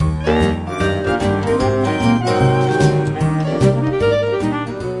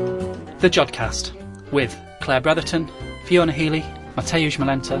The Jodcast, with Claire Bretherton, Fiona Healy, Mateusz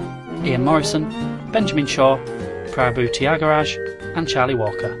Malenta, Ian Morison, Benjamin Shaw, Prabhu Tyagaraja and Charlie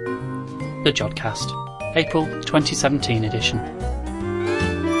Walker. The Jodcast, April 2017 edition.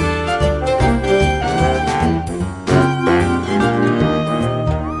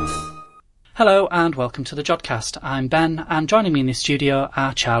 Hello and welcome to the Jodcast. I'm Ben, and joining me in the studio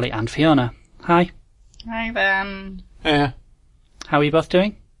are Charlie and Fiona. Hi. Hi, Ben. Yeah. How are you both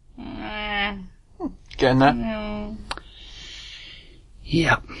doing? Getting there. No.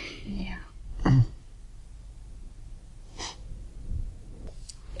 Yeah.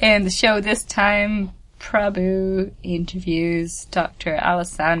 In the show this time, Prabhu interviews Dr.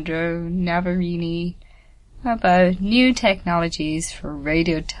 Alessandro Navarrini about new technologies for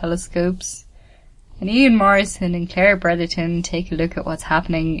radio telescopes. And Ian Morison and Claire Bretherton take a look at what's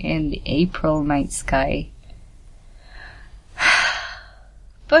happening in the April night sky.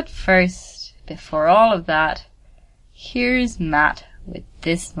 But first, before all of that, here's Matt with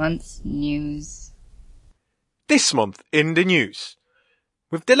this month's news. This month in the news.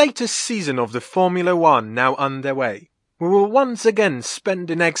 With the latest season of the Formula One now underway, we will once again spend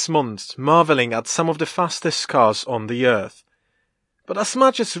the next months marvelling at some of the fastest cars on the earth. But as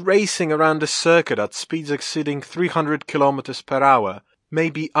much as racing around the circuit at speeds exceeding 300 km per hour may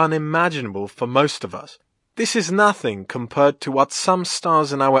be unimaginable for most of us, this is nothing compared to what some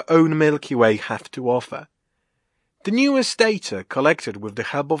stars in our own Milky Way have to offer. The newest data collected with the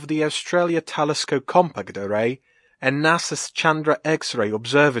help of the Australia Telescope Compact Array and NASA's Chandra X-ray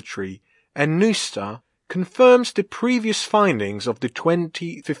Observatory and NuSTAR confirms the previous findings of the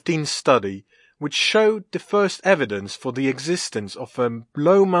 2015 study, which showed the first evidence for the existence of a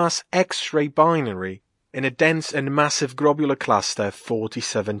low-mass X-ray binary in a dense and massive globular cluster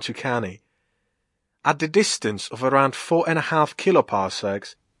 47 Tucani. At the distance of around 4.5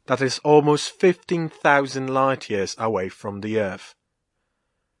 kiloparsecs, that is almost 15,000 light-years away from the Earth.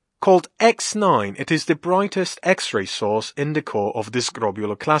 Called X9, it is the brightest X-ray source in the core of this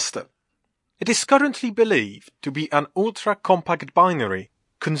globular cluster. It is currently believed to be an ultra-compact binary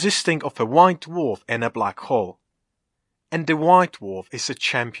consisting of a white dwarf and a black hole. And the white dwarf is a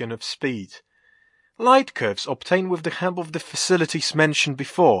champion of speed. Light curves obtained with the help of the facilities mentioned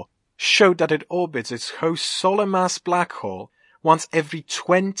before show that it orbits its host solar mass black hole once every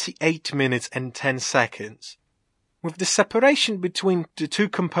 28 minutes and 10 seconds. With the separation between the two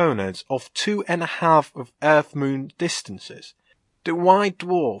components of 2.5 of Earth-Moon distances, the white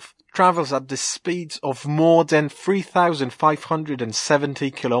dwarf travels at the speeds of more than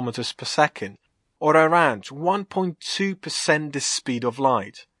 3,570 km per second, or around 1.2% the speed of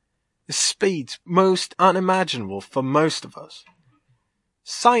light, a speed most unimaginable for most of us.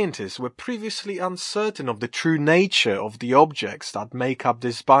 Scientists were previously uncertain of the true nature of the objects that make up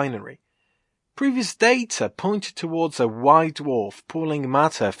this binary. Previous data pointed towards a white dwarf pulling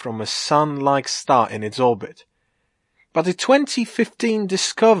matter from a sun-like star in its orbit. But the 2015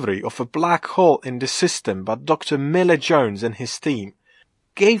 discovery of a black hole in the system by Dr. Miller-Jones and his team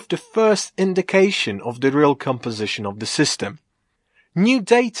gave the first indication of the real composition of the system. New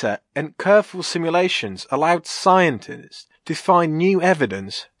data and careful simulations allowed scientists to find new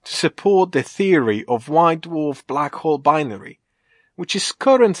evidence to support the theory of white dwarf black hole binary, which is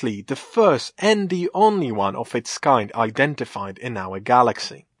currently the first and the only one of its kind identified in our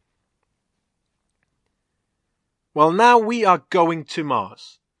galaxy. Well, now we are going to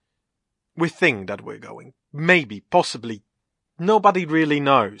Mars. We think that we're going. Maybe, possibly. Nobody really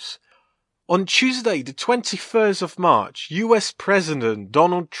knows. On Tuesday, the 21st of March, US President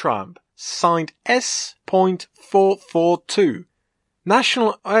Donald Trump signed S.442,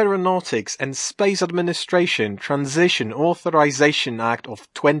 National Aeronautics and Space Administration Transition Authorization Act of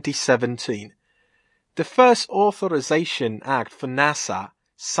 2017, the first authorization act for NASA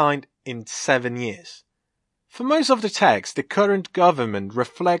signed in 7 years. For most of the text, the current government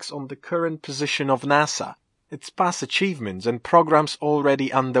reflects on the current position of NASA, its past achievements and programs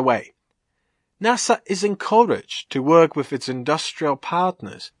already underway. NASA is encouraged to work with its industrial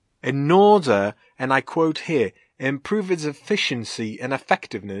partners in order, and I quote here, improve its efficiency and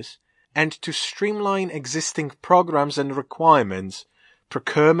effectiveness, and to streamline existing programs and requirements,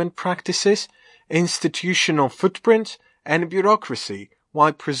 procurement practices, institutional footprint, and bureaucracy,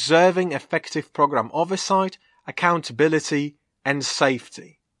 while preserving effective program oversight, accountability, and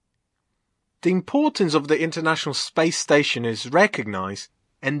safety. The importance of the International Space Station is recognized,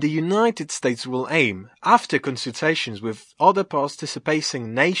 and the United States will aim, after consultations with other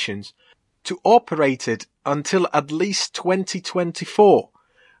participating nations, to operate it until at least 2024,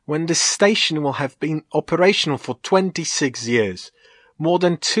 when the station will have been operational for 26 years, more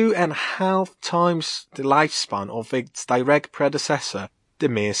than 2.5 times the lifespan of its direct predecessor, the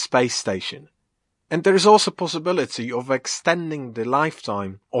Mir space station. And there is also possibility of extending the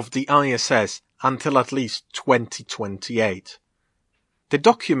lifetime of the ISS until at least 2028. The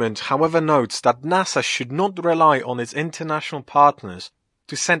document, however, notes that NASA should not rely on its international partners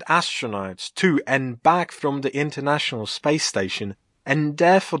to send astronauts to and back from the International Space Station, and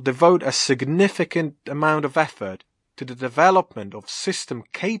therefore devote a significant amount of effort to the development of systems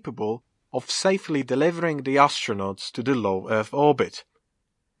capable of safely delivering the astronauts to the low Earth orbit.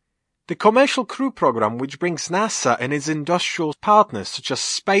 The Commercial Crew Program, which brings NASA and its industrial partners such as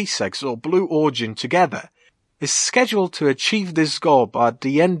SpaceX or Blue Origin together, is scheduled to achieve this goal by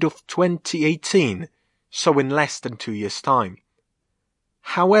the end of 2018, so in less than 2 years' time.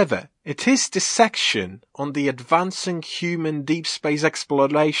 However, it is the section on the advancing human deep space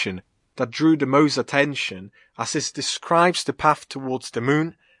exploration that drew the most attention, as it describes the path towards the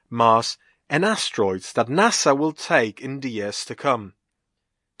Moon, Mars, and asteroids that NASA will take in the years to come.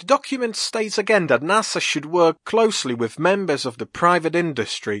 The document states again that NASA should work closely with members of the private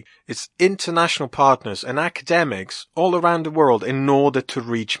industry, its international partners and academics all around the world in order to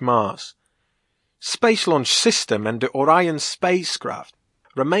reach Mars. Space Launch System and the Orion spacecraft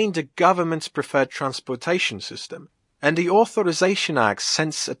remain the government's preferred transportation system, and the Authorization Act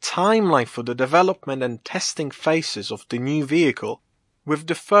sets a timeline for the development and testing phases of the new vehicle, with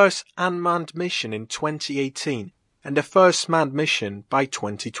the first unmanned mission in 2018 and the first manned mission by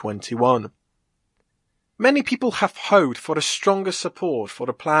 2021. Many people have hoped for a stronger support for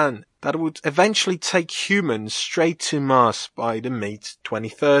a plan that would eventually take humans straight to Mars by the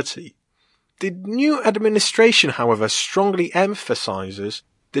mid-2030. The new administration, however, strongly emphasizes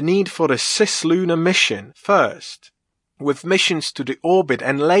the need for a cislunar mission first, with missions to the orbit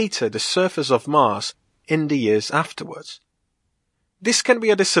and later the surface of Mars in the years afterwards. This can be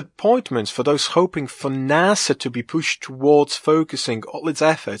a disappointment for those hoping for NASA to be pushed towards focusing all its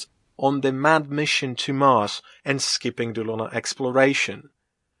efforts on the manned mission to Mars and skipping the lunar exploration.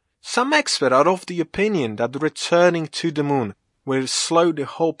 Some experts are of the opinion that returning to the Moon will slow the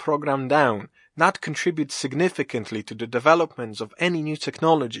whole program down, not contribute significantly to the developments of any new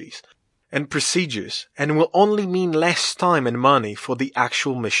technologies and procedures, and will only mean less time and money for the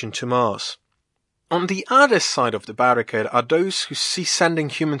actual mission to Mars. On the other side of the barricade are those who see sending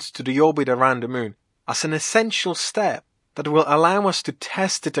humans to the orbit around the Moon as an essential step that will allow us to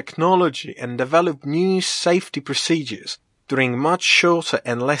test the technology and develop new safety procedures during much shorter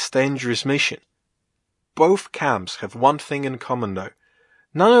and less dangerous missions. Both camps have one thing in common though.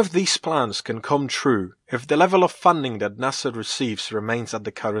 None of these plans can come true if the level of funding that NASA receives remains at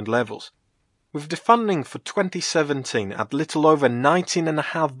the current levels. With the funding for 2017 at little over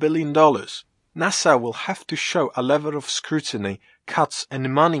 $19.5 billion, NASA will have to show a level of scrutiny, cuts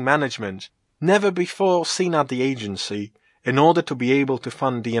and money management never before seen at the agency in order to be able to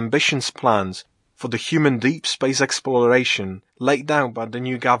fund the ambitious plans for the human deep space exploration laid down by the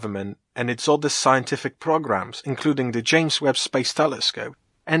new government and its other scientific programs, including the James Webb Space Telescope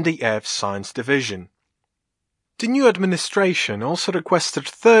and the Earth Science Division. The new administration also requested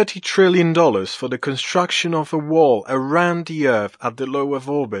 $30 trillion for the construction of a wall around the Earth at the low Earth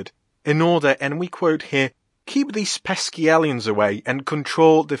orbit in order, and we quote here, keep these pesky aliens away and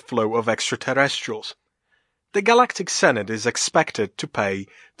control the flow of extraterrestrials. The Galactic Senate is expected to pay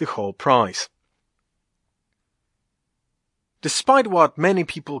the whole price. Despite what many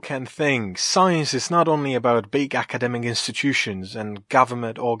people can think, science is not only about big academic institutions and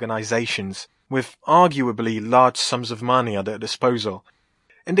government organizations with arguably large sums of money at their disposal.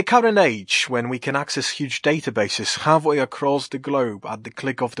 In the current age, when we can access huge databases halfway across the globe at the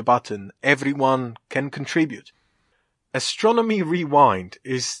click of the button, everyone can contribute. Astronomy Rewind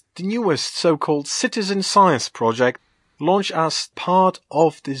is the newest so-called citizen science project launched as part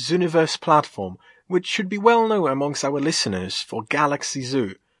of the Zooniverse platform, which should be well known amongst our listeners for Galaxy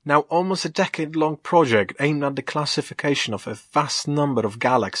Zoo, now almost a decade-long project aimed at the classification of a vast number of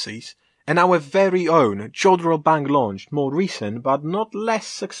galaxies, and our very own Jodrell Bank launched more recent but not less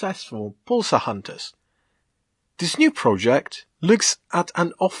successful Pulsar Hunters. This new project looks at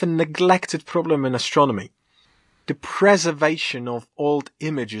an often neglected problem in astronomy, the preservation of old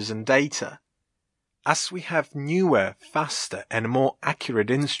images and data. As we have newer, faster and more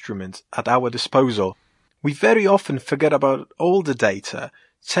accurate instruments at our disposal, we very often forget about older data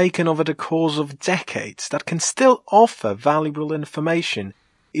taken over the course of decades that can still offer valuable information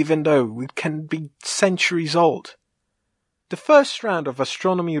even though it can be centuries old. The first round of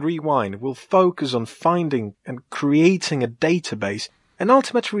Astronomy Rewind will focus on finding and creating a database and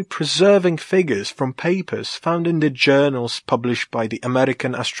ultimately preserving figures from papers found in the journals published by the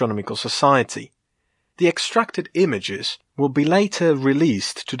American Astronomical Society. The extracted images will be later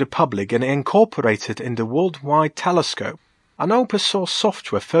released to the public and incorporated in the Worldwide Telescope, an open-source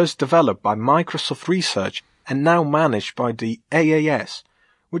software first developed by Microsoft Research and now managed by the AAS,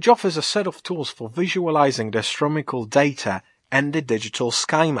 which offers a set of tools for visualizing the astronomical data and the digital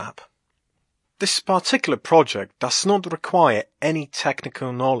sky map. This particular project does not require any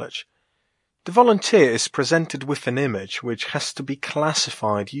technical knowledge. The volunteer is presented with an image which has to be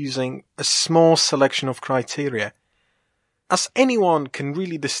classified using a small selection of criteria. As anyone can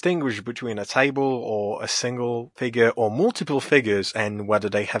really distinguish between a table or a single figure or multiple figures and whether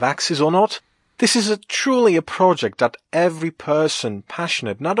they have axes or not, this is truly a project that every person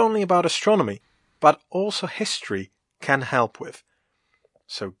passionate not only about astronomy, but also history can help with.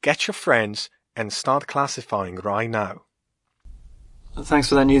 So get your friends and start classifying right now. Thanks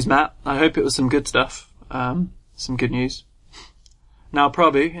for that news, Matt. I hope it was some good stuff. Some good news. Now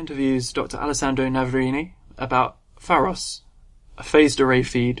Prabhu interviews Dr. Alessandro Navarrini about Pharos, a phased array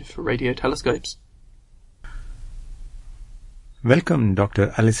feed for radio telescopes. Welcome,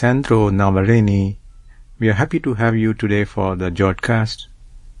 Dr. Alessandro Navarrini. We are happy to have you today for the Jodcast.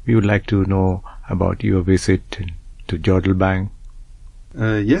 We would like to know about your visit to Jodelbang.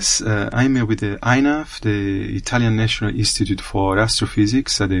 Yes, I'm with the INAF, the Italian National Institute for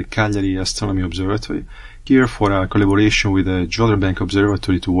Astrophysics at the Cagliari Astronomy Observatory, here for a collaboration with the Jodelbang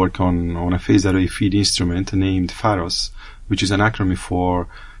Observatory to work on a phased array feed instrument named Pharos, which is an acronym for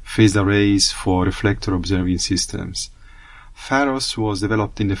Phased Arrays for Reflector Observing Systems. Pharos was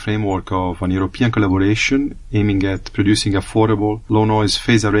developed in the framework of an European collaboration aiming at producing affordable, low-noise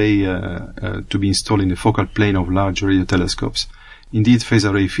phased array to be installed in the focal plane of large radio telescopes. Indeed, phased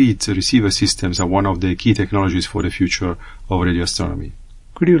array feed receiver systems are one of the key technologies for the future of radio astronomy.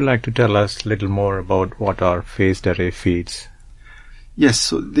 Could you like to tell us a little more about what are phased array feeds? Yes,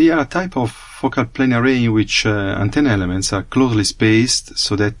 so they are a type of focal plane array in which antenna elements are closely spaced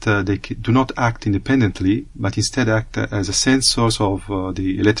so that they do not act independently, but instead act as a sensors of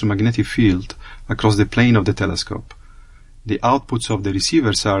the electromagnetic field across the plane of the telescope. The outputs of the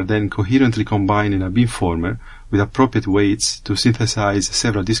receivers are then coherently combined in a beamformer with appropriate weights to synthesize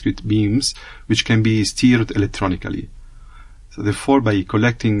several discrete beams which can be steered electronically. So therefore, by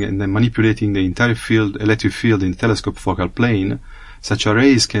collecting and then manipulating the entire electric field in the telescope focal plane, such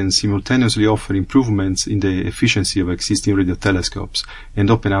arrays can simultaneously offer improvements in the efficiency of existing radio telescopes and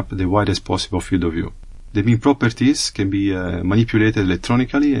open up the widest possible field of view. The beam properties can be manipulated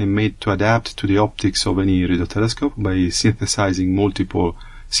electronically and made to adapt to the optics of any radio telescope by synthesizing multiple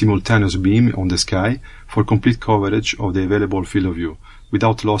simultaneous beams on the sky for complete coverage of the available field of view,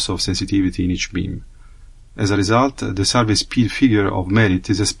 without loss of sensitivity in each beam. As a result, the survey speed figure of merit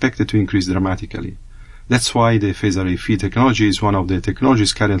is expected to increase dramatically. That's why the phased array feed technology is one of the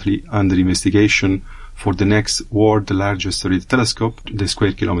technologies currently under investigation for the next world largest radio telescope, the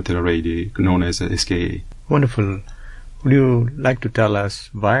Square Kilometre Array, known as SKA. Wonderful. Would you like to tell us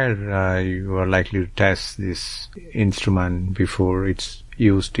where you are likely to test this instrument before it's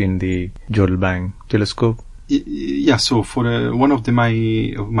used in the Jodelbang telescope? Yeah, so for one of my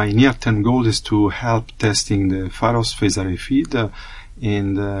near-term goals is to help testing the Pharos phased array feed.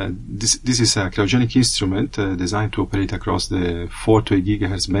 This is a cryogenic instrument designed to operate across the 4 to 8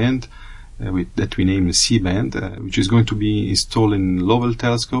 gigahertz band that we name C-band, which is going to be installed in Lowell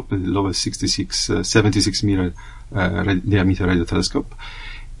telescope, the Lowell 76 meter diameter radio telescope.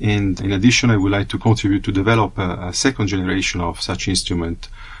 And in addition, I would like to contribute to develop a second generation of such instrument,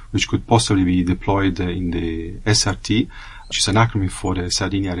 which could possibly be deployed in the SRT, which is an acronym for the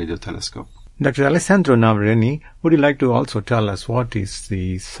Sardinia Radio Telescope. Dr. Alessandro Navarrini, would you like to also tell us what is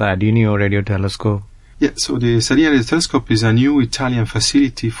the Sardinia Radio Telescope? Yeah, so the Sardinia Radio Telescope is a new Italian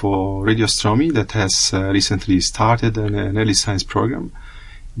facility for radio astronomy that has recently started an early science program.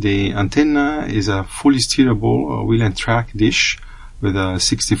 The antenna is a fully steerable wheel and track dish with a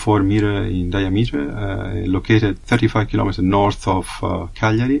 64 meter in diameter, located 35 kilometers north of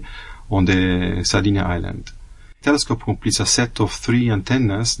Cagliari on the Sardinia island. The telescope completes a set of 3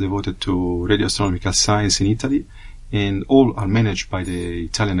 antennas devoted to radio astronomical science in Italy, and all are managed by the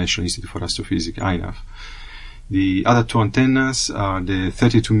Italian National Institute for Astrophysics, INAF. The other 2 antennas are the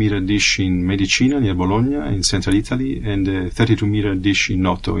 32 meter dish in Medicina near Bologna in central Italy and the 32 meter dish in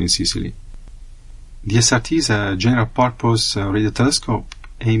Noto in Sicily. The SRT is a general-purpose radio telescope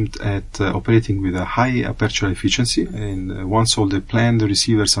aimed at operating with a high aperture efficiency, and once all the planned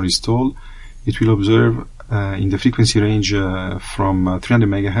receivers are installed, it will observe in the frequency range from 300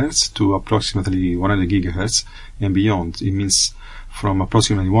 MHz to approximately 100 GHz and beyond. It means from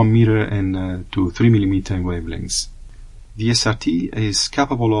approximately 1 meter and to 3 millimeter in wavelengths. The SRT is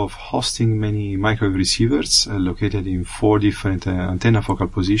capable of hosting many microwave receivers located in 4 different antenna focal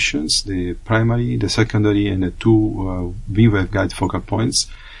positions, the primary, the secondary, and the 2 V-waveguide focal points.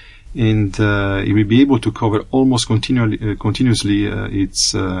 And it will be able to cover almost continuously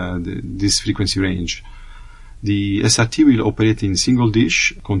this frequency range. The SRT will operate in single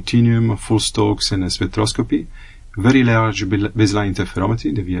dish, continuum, full Stokes, and spectroscopy, very large baseline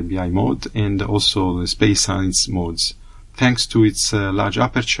interferometry, the VLBI mode, and also the space science modes. Thanks to its large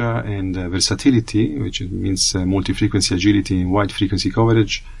aperture and versatility, which means multi-frequency agility and wide frequency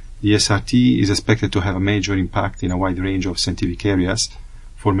coverage, the SRT is expected to have a major impact in a wide range of scientific areas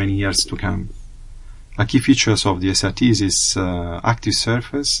for many years to come. A key features of the SRT is its active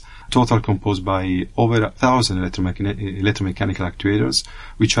surface, total composed by over 1,000 electromechanical actuators,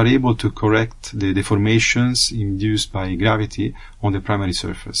 which are able to correct the deformations induced by gravity on the primary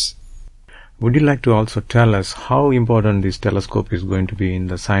surface. Would you like to also tell us how important this telescope is going to be in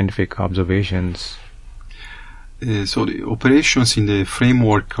the scientific observations? So the operations in the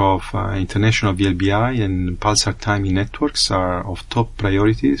framework of international VLBI and pulsar timing networks are of top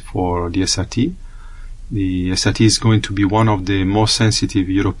priority for the SRT. The SRT is going to be one of the most sensitive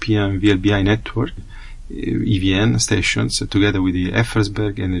European VLBI network, EVN stations, together with the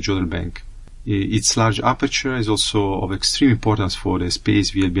Effersberg and the Jodelbank. Its large aperture is also of extreme importance for the space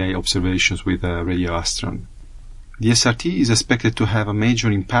VLBI observations with Radio Astron. The SRT is expected to have a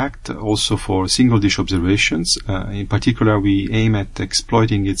major impact also for single-dish observations. In particular, we aim at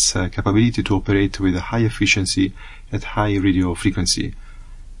exploiting its capability to operate with a high efficiency at high radio frequency.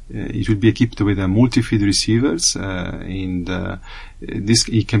 It will be equipped with multi-feed receivers, and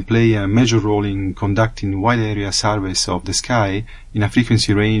it can play a major role in conducting wide area surveys of the sky in a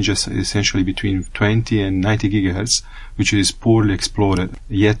frequency range essentially between 20 and 90 gigahertz, which is poorly explored,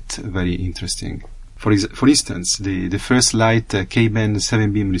 yet very interesting. For instance, the first light K-band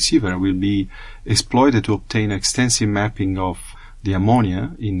 7-beam receiver will be exploited to obtain extensive mapping of the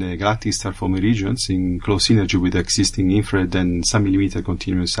ammonia in the galactic star-forming regions in close synergy with existing infrared and sub-millimeter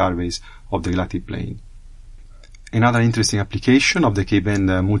continuum surveys of the galactic plane. Another interesting application of the K-band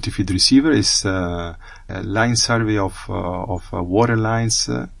multi-feed receiver is a line survey of water lines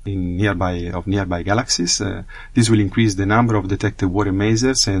in nearby galaxies. This will increase the number of detected water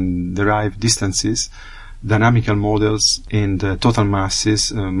masers and derive distances, dynamical models, and total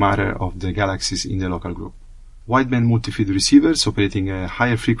masses matter of the galaxies in the local group. Wideband multi-feed receivers operating a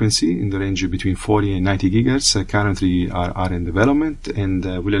higher frequency in the range between 40 and 90 gigahertz currently are in development and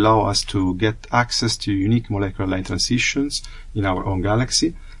will allow us to get access to unique molecular light transitions in our own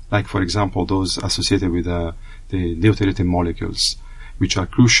galaxy, like for example those associated with the deuterated molecules, which are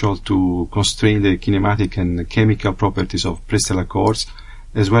crucial to constrain the kinematic and chemical properties of prestellar cores,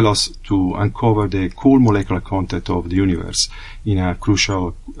 as well as to uncover the cool molecular content of the universe in a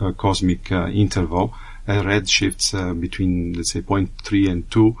crucial cosmic interval, redshifts between, let's say, 0.3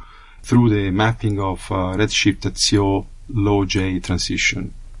 and 2, through the mapping of redshift at CO low J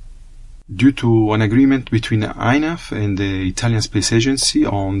transition. Due to an agreement between INAF and the Italian Space Agency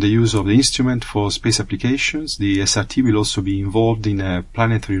on the use of the instrument for space applications, the SRT will also be involved in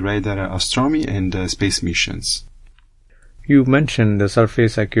planetary radar astronomy and space missions. You mentioned the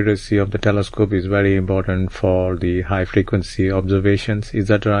surface accuracy of the telescope is very important for the high-frequency observations. Is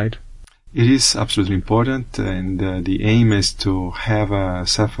that right? It is absolutely important, and the aim is to have a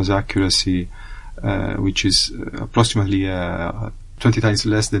surface accuracy which is approximately 20 times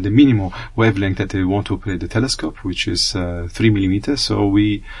less than the minimum wavelength that we want to operate the telescope, which is 3 millimeters. So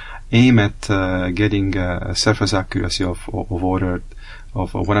we aim at getting a surface accuracy of order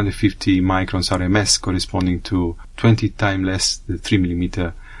of 150 microns RMS, corresponding to 20 times less the 3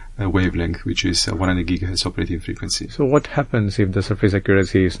 millimeter wavelength, which is 100 gigahertz operating frequency. So what happens if the surface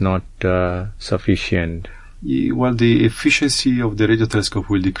accuracy is not sufficient? Well, the efficiency of the radio telescope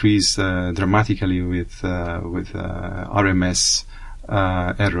will decrease dramatically with RMS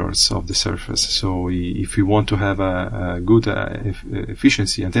errors of the surface. So if we want to have a good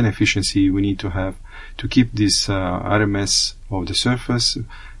efficiency, antenna efficiency, we need to keep this RMS of the surface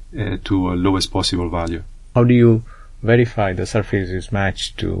to a lowest possible value. How do you verify the surface is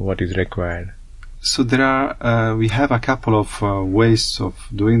matched to what is required? So we have a couple of ways of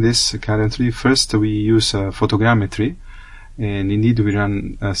doing this currently. First, we use photogrammetry, and indeed we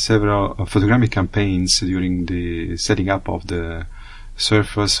run several photogrammic campaigns during the setting up of the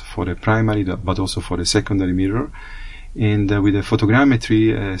surface for the primary, but also for the secondary mirror. And with the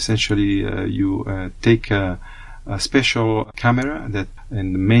photogrammetry, essentially you take a a special camera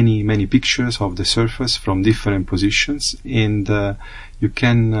and many pictures of the surface from different positions, and you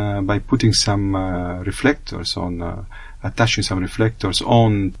can by putting some reflectors on attaching some reflectors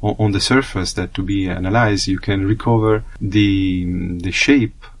on the surface that to be analyzed, you can recover the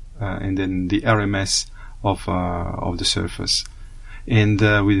shape and then the RMS of the surface. And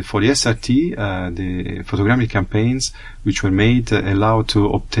for the SRT, the photogrammetry campaigns which were made allow to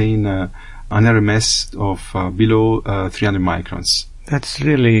obtain an RMS of below 300 microns. That's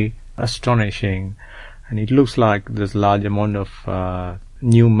really astonishing, and it looks like there's a large amount of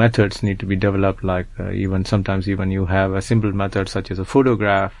new methods need to be developed, like sometimes you have a simple method such as a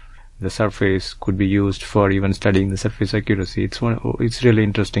photograph. The surface could be used for even studying the surface accuracy. It's really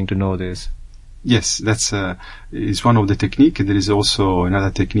interesting to know this. Yes, that's is one of the technique. There is also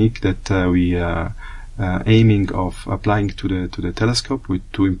another technique that we are aiming of applying to the telescope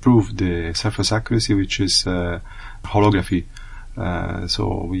to improve the surface accuracy, which is holography.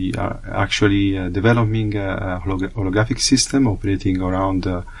 So we are actually developing a holographic system operating around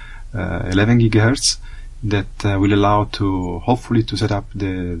 11 gigahertz that will allow hopefully to set up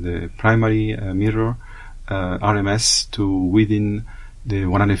the primary mirror RMS to within the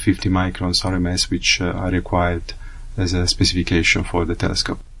 150 microns RMS, which are required as a specification for the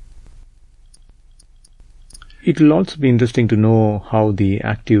telescope. It will also be interesting to know how the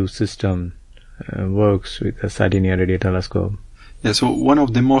active system works with the Sardinia Radio Telescope. Yeah, so one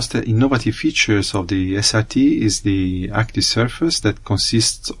of the most innovative features of the SRT is the active surface that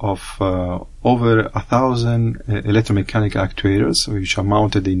consists of over 1,000 electromechanical actuators, which are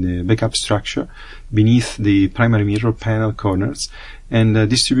mounted in the backup structure beneath the primary mirror panel corners and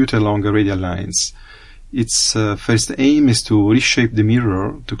distributed along radial lines. Its first aim is to reshape the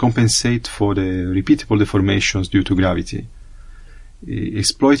mirror to compensate for the repeatable deformations due to gravity.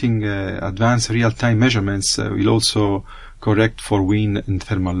 Exploiting advanced real-time measurements will also correct for wind and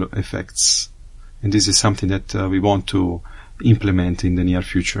thermal effects. And this is something that we want to implement in the near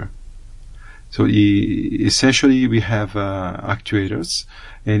future. So essentially we have actuators,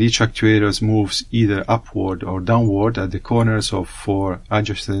 and each actuator moves either upward or downward at the corners of 4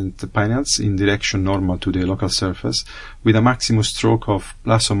 adjacent panels in direction normal to the local surface, with a maximum stroke of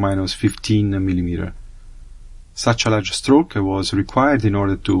plus or minus 15 millimeter. Such a large stroke was required in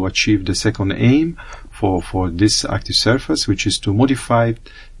order to achieve the second aim for this active surface, which is to modify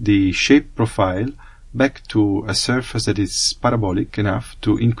the shape profile back to a surface that is parabolic enough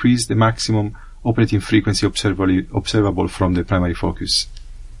to increase the maximum operating frequency observable from the primary focus.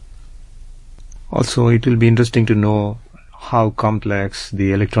 Also, it will be interesting to know how complex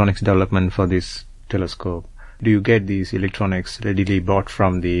the electronics development for this telescope. Do you get these electronics readily bought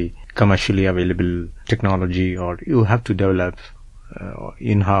from the commercially available technology, or you have to develop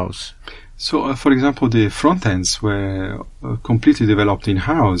in-house? So, for example, the front ends were completely developed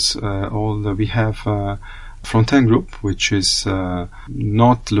in-house. We have a front-end group, which is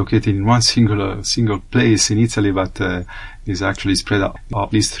not located in one single place in Italy, but is actually spread out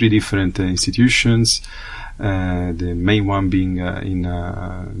at least 3 different institutions. The main one being in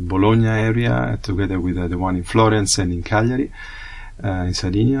Bologna area, together with the one in Florence and in Cagliari, in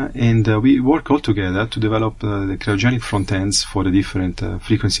Sardinia. And we work all together to develop the cryogenic front ends for the different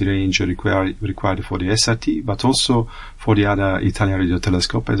frequency range required for the SRT, but also for the other Italian radio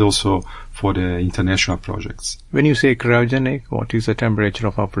telescope and also for the international projects. When you say cryogenic, what is the temperature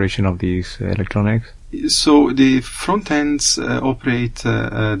of operation of these electronics? So the front ends operate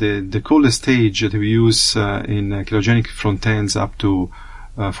the coldest stage that we use in cryogenic front ends up to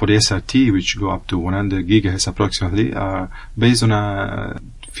for the SRT, which go up to 100 gigahertz approximately, are based on a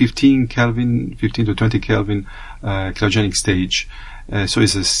 15 to 20 Kelvin cryogenic stage. So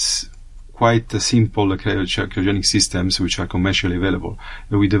it's quite simple cryogenic systems which are commercially available.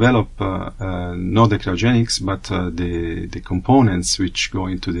 We develop not the cryogenics, but the components which go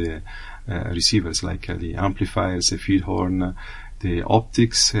into the receivers, like the amplifiers, the feed horn, the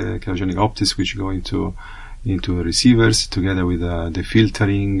optics, cryogenic optics, which go into receivers, together with the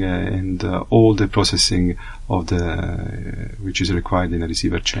filtering and all the processing of which is required in a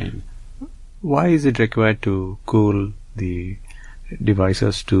receiver chain. Why is it required to cool the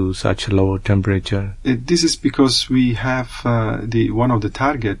devices to such low temperature? This is because we have one of the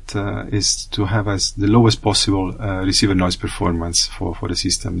target is to have as the lowest possible receiver noise performance for the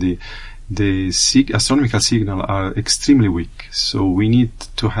system. The astronomical signal are extremely weak, so we need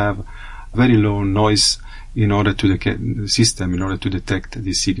to have very low noise in order to detect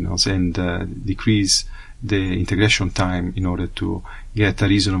these signals and decrease the integration time in order to get a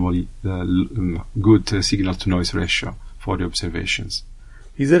reasonably good signal to noise ratio for the observations.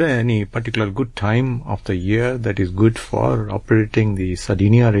 Is there any particular good time of the year that is good for operating the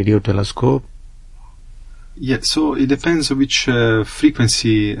Sardinia radio telescope? Yeah, so it depends on which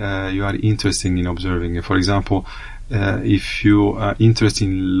frequency you are interested in observing. For example, if you are interested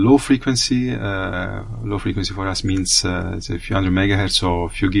in low frequency for us means say a few hundred megahertz or a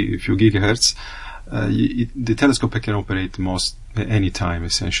few gigahertz, the telescope can operate most any time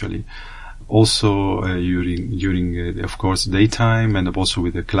essentially. Also during of course daytime, and also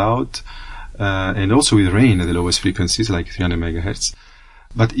with the cloud, and also with rain at the lowest frequencies like 300 megahertz.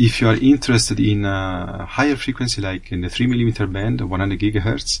 But if you are interested in a higher frequency, like in the 3 millimeter band, 100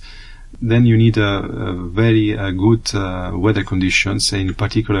 gigahertz, then you need a very good weather conditions, and in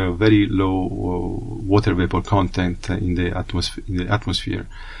particular very low water vapor content in the atmosphere.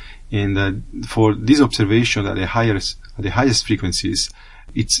 And for this observation at the highest frequencies,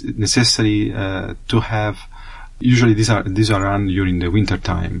 it's necessary to have. Usually, these are run during the winter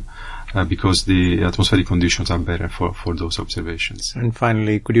time. Because the atmospheric conditions are better for those observations. And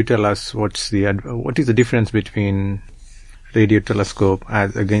finally, could you tell us what is the difference between radio telescope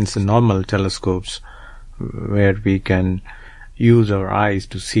as against the normal telescopes, where we can use our eyes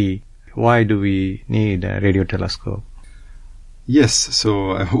to see? Why do we need a radio telescope? Yes.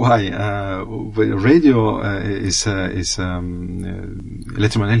 So why? Radio is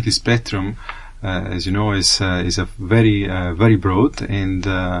electromagnetic spectrum. As you know, is a very very broad, and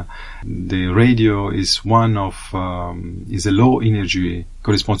the radio is is a low energy,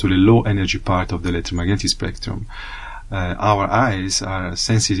 corresponds to the low energy part of the electromagnetic spectrum. Our eyes are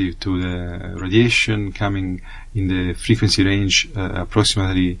sensitive to the radiation coming in the frequency range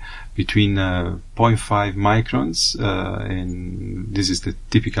approximately between 0.5 microns, and this is the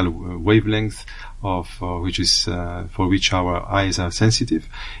typical wavelength of which is for which our eyes are sensitive.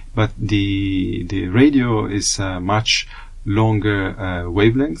 But the radio is much longer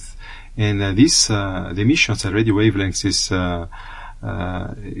wavelength, and the emissions at radio wavelengths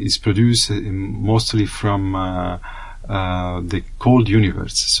is produced mostly from the cold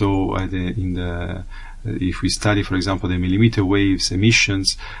universe. So if we study, for example, the millimeter waves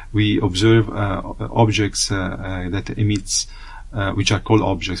emissions, we observe objects that emits, which are cold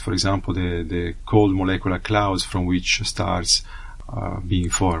objects. For example, the cold molecular clouds from which stars are being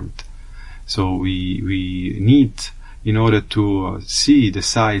formed. So we need, in order to see the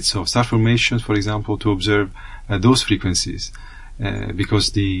sites of star formations, for example, to observe those frequencies.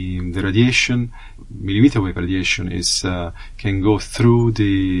 Because the radiation, millimeter wave radiation, can go through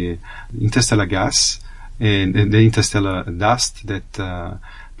the interstellar gas and the interstellar dust that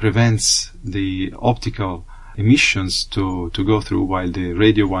prevents the optical emissions to go through, while the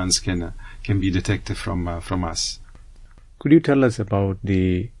radio ones can be detected from us. Could you tell us about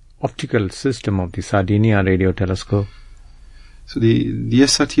the optical system of the Sardinia radio telescope? So the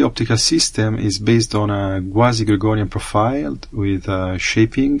SRT optical system is based on a quasi-Gregorian profile with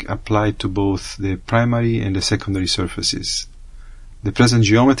shaping applied to both the primary and the secondary surfaces. The present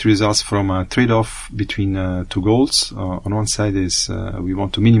geometry results from a trade-off between two goals. On one side is we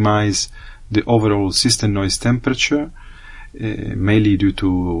want to minimize the overall system noise temperature, mainly due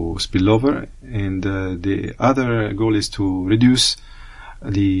to spillover, and the other goal is to reduce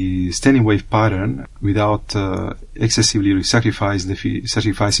the standing wave pattern without excessively sacrificing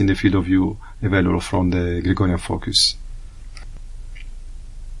the field of view available from the Gregorian focus.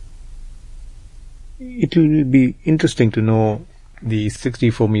 It will be interesting to know the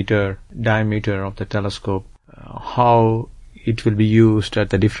 64-meter diameter of the telescope, how it will be used at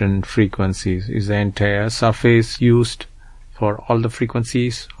the different frequencies. Is the entire surface used for all the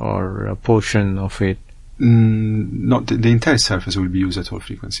frequencies, or a portion of it? Not the entire surface will be used at all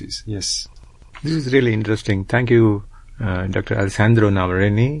frequencies. Yes. This is really interesting. Thank you, Dr. Alessandro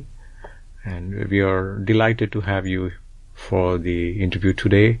Navarrini, and we are delighted to have you for the interview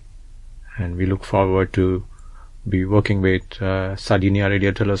today, and we look forward to be working with Sardinia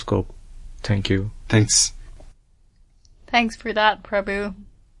Radio Telescope. Thank you. Thanks. Thanks for that, Prabhu.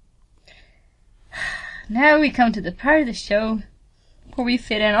 Now we come to the part of the show where we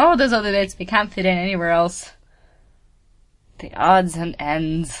fit in all those other bits we can't fit in anywhere else. The odds and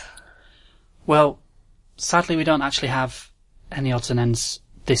ends. Well, sadly we don't actually have any odds and ends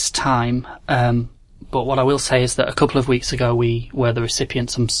this time, but what I will say is that a couple of weeks ago we were the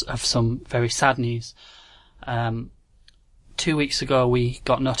recipients of some very sad news. 2 weeks ago we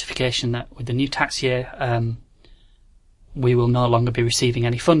got notification that with the new tax year we will no longer be receiving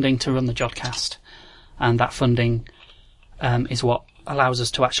any funding to run the Jodcast, and that funding is what allows us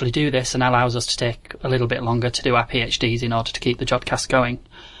to actually do this and allows us to take a little bit longer to do our PhDs in order to keep the Jodcast going.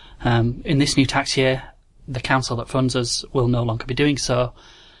 In this new tax year, the council that funds us will no longer be doing so.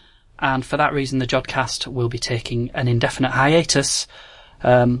 And for that reason, the Jodcast will be taking an indefinite hiatus.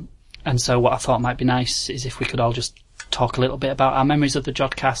 And so what I thought might be nice is if we could all just talk a little bit about our memories of the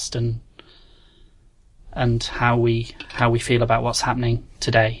Jodcast and how we feel about what's happening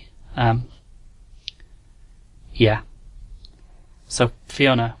today. Yeah. So,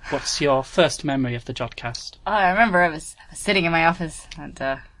 Fiona, what's your first memory of the Jodcast? I remember I was sitting in my office and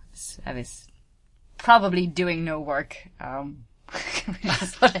I was probably doing no work. As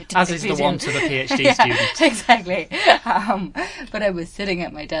is the want of a PhD student. Exactly. But I was sitting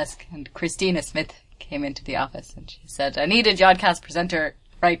at my desk and Christina Smith came into the office and she said, I need a Jodcast presenter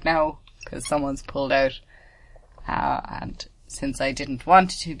right now because someone's pulled out. And since I didn't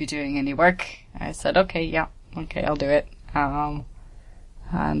want to be doing any work, I said, okay, I'll do it. And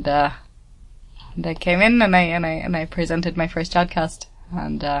I came in and I presented my first Jodcast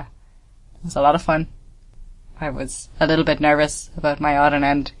and it was a lot of fun. I was a little bit nervous about my odd and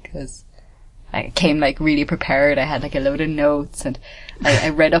end because I came really prepared. I had a load of notes and I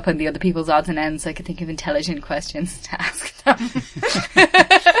read up on the other people's odds and ends so I could think of intelligent questions to ask them.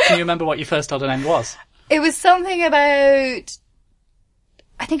 Can you remember what your first odd and end was? It was something about,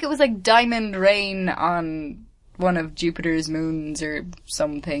 I think it was Diamond Rain on one of Jupiter's moons or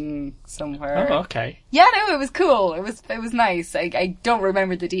something somewhere. Oh, okay. Yeah, no, it was cool. It was nice. I don't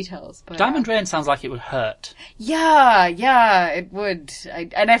remember the details. But, Diamond Rain sounds like it would hurt. Yeah, it would.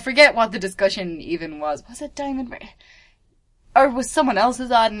 I forget what the discussion even was. Was it Diamond Rain? Or was someone else's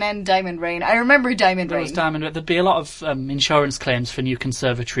odd and end Diamond Rain? I remember Diamond Rain. There was Diamond Rain. There'd be a lot of insurance claims for new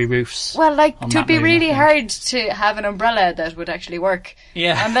conservatory roofs. Well, it would be really hard to have an umbrella that would actually work.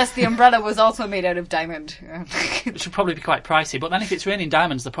 Yeah. Unless the umbrella was also made out of diamond. Which would probably be quite pricey, but then if it's raining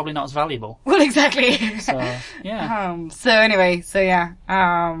diamonds, they're probably not as valuable. Well, exactly. So, yeah.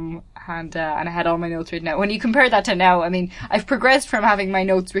 And I had all my notes written out. When you compare that to now, I mean, I've progressed from having my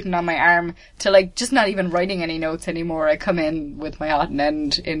notes written on my arm to just not even writing any notes anymore. I come in with my odd and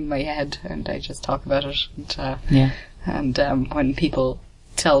end in my head and I just talk about it. And when people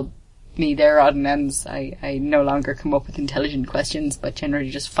tell me their odd and ends, I no longer come up with intelligent questions, but generally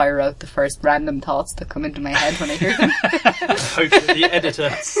just fire out the first random thoughts that come into my head when I hear them. I hope that the editor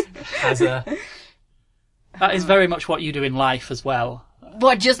has a... That is very much what you do in life as well.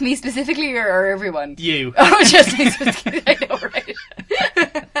 What, just me specifically or everyone? You. Oh, just me specifically. I know,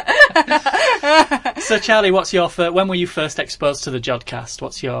 right? So, Charlie, what's your when were you first exposed to the Jodcast?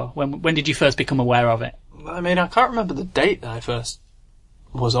 When did you first become aware of it? I mean, I can't remember the date that I first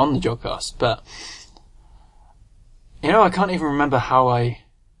was on the Jodcast, but I can't even remember how I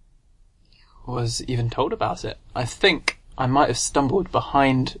was even told about it. I think I might have stumbled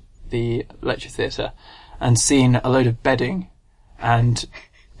behind the lecture theatre and seen a load of bedding and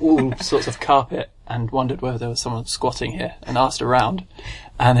all sorts of carpet and wondered whether there was someone squatting here and asked around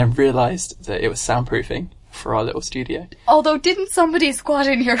and then realised that it was soundproofing for our little studio. Although, didn't somebody squat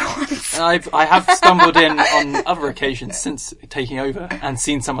in here once? I have stumbled in on other occasions since taking over and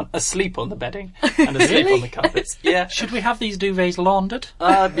seen someone asleep on the bedding and asleep on the carpets. Yeah. Should we have these duvets laundered?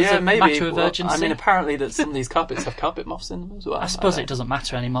 Yeah, maybe. Matter of urgency? I mean, apparently that some of these carpets have carpet moths in them as well. I suppose it doesn't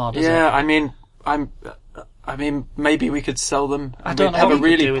matter anymore, does it? Yeah, I mean, maybe we could sell them. I don't know what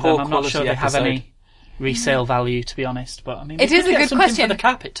we could do with them. I'm not sure they have any resale value, to be honest. But I mean, it is a good question for the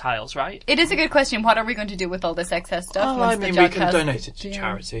carpet tiles, right? It is a good question. What are we going to do with all this excess stuff? Oh, I mean, we can donate it to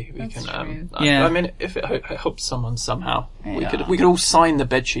charity. We can. I mean, if it helps someone somehow, we could all sign the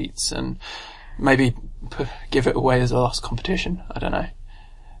bed sheets and maybe give it away as a last competition. I don't know.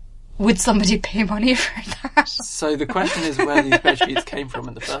 Would somebody pay money for that? So the question is where these bed sheets came from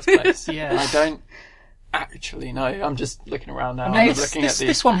in the first place. Yeah. I don't actually know. I'm just looking around now.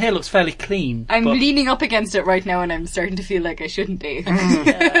 This one here looks fairly clean. I'm leaning up against it right now and I'm starting to feel like I shouldn't be.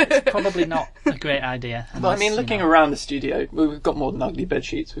 Yeah, it's probably not a great idea. But I mean, looking around the studio, we've got more than ugly bed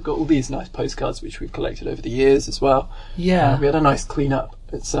sheets. We've got all these nice postcards which we've collected over the years as well. Yeah. We had a nice clean up.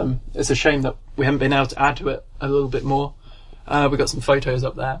 It's a shame that we haven't been able to add to it a little bit more. We got some photos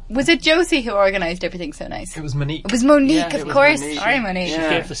up there. Was it Josie who organised everything so nice? It was Monique. It was Monique, of course. Monique. Sorry, Monique. She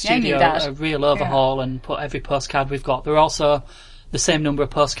gave the studio a real overhaul and put every postcard we've got. There are also the same number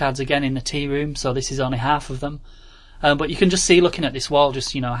of postcards again in the tea room, so this is only half of them. But you can just see, looking at this wall,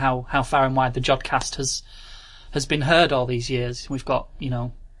 just how far and wide the Jodcast has been heard all these years. We've got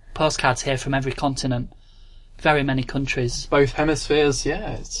postcards here from every continent, very many countries, both hemispheres.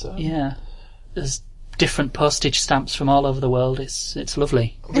 Yeah, there's different postage stamps from all over the world. It's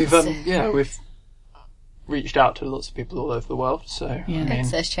lovely. We've reached out to lots of people all over the world. So I mean,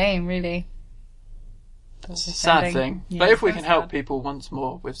 it's a shame, really. It's a sad thing. But if we can help people once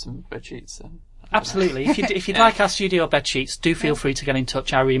more with some bed sheets, then absolutely. If you'd like our studio bed sheets, do feel free to get in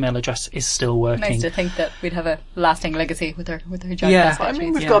touch. Our email address is still working. Nice to think that we'd have a lasting legacy with our Jodcast. Yeah. I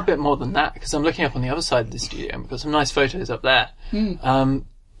mean, we've got a bit more than that, because I'm looking up on the other side of the studio and we've got some nice photos up there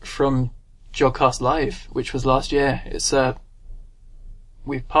from Jodcast Live, which was last year. It's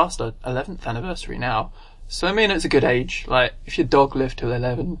we've passed our 11th anniversary now, so I mean it's a good age. Like, if your dog lived till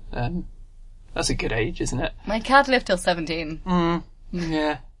 11, then that's a good age, isn't it? My cat lived till 17.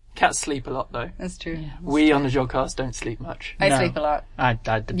 Yeah. Cats sleep a lot, though. That's true. Yeah, we on the Jodcast don't sleep much. I sleep a lot. I you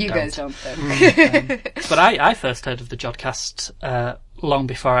don't. guys don't, though. But I first heard of the Jodcast long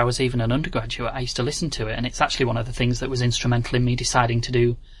before I was even an undergraduate. I used to listen to it, and it's actually one of the things that was instrumental in me deciding to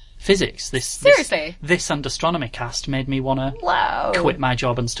do physics. Seriously? This and Astronomy Cast made me want to quit my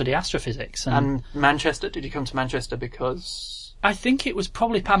job and study astrophysics. And Manchester? Did you come to Manchester because... I think it was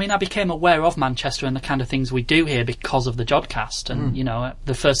probably... I mean, I became aware of Manchester and the kind of things we do here because of the Jodcast. And, you know,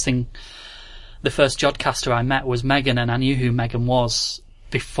 the first Jodcaster I met was Megan, and I knew who Megan was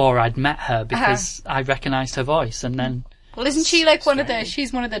before I'd met her because I recognised her voice. And then... Well, isn't she like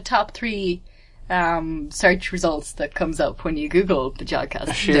she's one of the top 3 search results that comes up when you Google the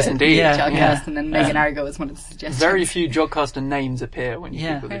Jodcast? She is indeed. Jodcast, and then Megan Argo is one of the suggestions. Very few Jodcaster names appear when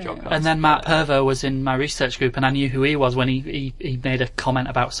you Google the Jodcast. And then Matt Pervo was in my research group, and I knew who he was when he made a comment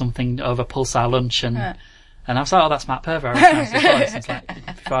about something over Pulsar lunch, and I was like, oh, that's Matt Pervo. I recognised his voice. It's like,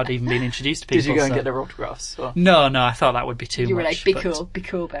 before I'd even been introduced to people. Did you go and get their autographs? Or? No, I thought that would be too much. You were like, be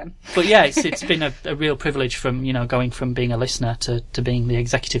cool, Ben. But yeah, it's been a real privilege from, you know, going from being a listener to being the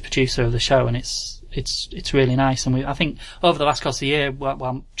executive producer of the show, and it's really nice. And I think over the last course of the year,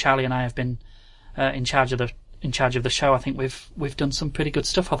 while Charlie and I have been in charge of the show, I think we've done some pretty good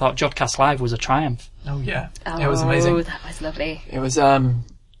stuff. I thought Jodcast Live was a triumph. Oh yeah, it was amazing. Oh, that was lovely. It was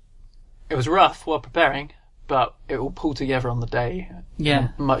rough while preparing, but it all pulled together on the day. Yeah, in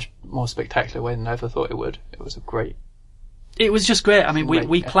a much more spectacular way than I ever thought it would. It was It was just great. I mean,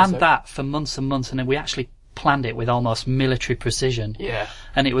 we planned episode. that for months and months, and then we actually planned it with almost military precision. Yeah.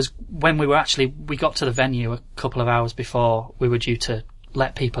 And it was when we got to the venue a couple of hours before we were due to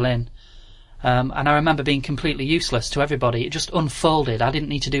let people in. And I remember being completely useless to everybody. It just unfolded. I didn't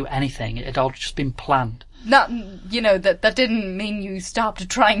need to do anything. It had all just been planned. Not, you know, that didn't mean you stopped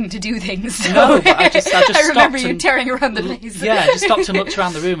trying to do things. So. No, but I just I remember you tearing around the place. Yeah, I just stopped and looked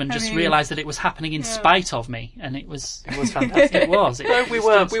around the room and just realised that it was happening in spite of me, and it was fantastic. It was. We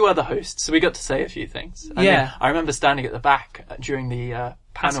were the hosts, so we got to say a few things. I remember standing at the back during the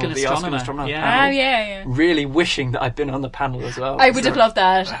panel, the Ask an Astronomer panel, really wishing that I'd been on the panel as well. I would have loved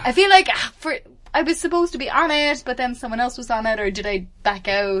that. I feel like I was supposed to be on it, but then someone else was on it, or did I back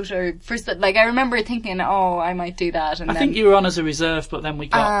out? Or first, like, I remember thinking, I might do that. And I think you were on as a reserve, but then we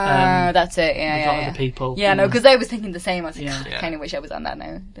got... that's it, we got other people. Yeah, no, because I was thinking the same. I was like, I kind of wish I was on that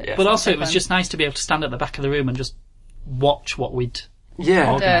now. But also, it was just nice to be able to stand at the back of the room and just watch what we'd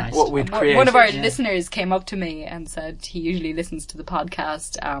organised. What we'd created. One of our listeners came up to me and said he usually listens to the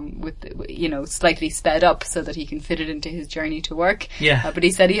podcast with, you know, slightly sped up so that he can fit it into his journey to work. Yeah. But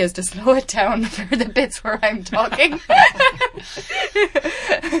he said he has to slow it down for the bits where I'm talking.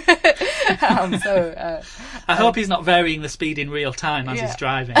 I hope he's not varying the speed in real time as he's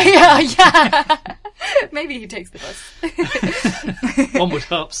driving. Yeah. Maybe he takes the bus. One would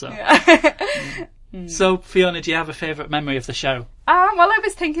hope so. So, Fiona, do you have a favourite memory of the show? Well, I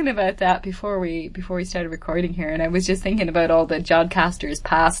was thinking about that before we started recording here, and I was just thinking about all the Jodcasters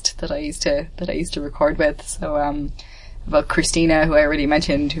past that I used to record with. So, about Christina, who I already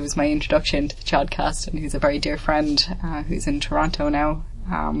mentioned, who was my introduction to the Jodcast, and who's a very dear friend, who's in Toronto now.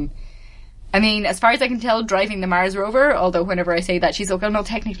 I mean, as far as I can tell, driving the Mars rover, although whenever I say that, she's like, oh no,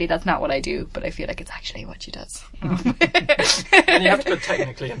 technically that's not what I do, but I feel like it's actually what she does. And you have to put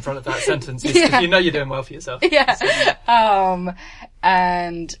technically in front of that sentence, because you know you're doing well for yourself. Yeah.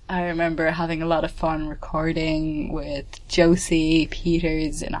 And I remember having a lot of fun recording with Josie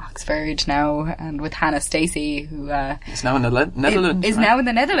Peters in Oxford now, and with Hannah Stacey, who is now in the Netherlands. Is now in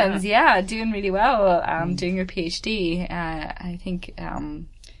the Netherlands, doing really well, doing her PhD. I think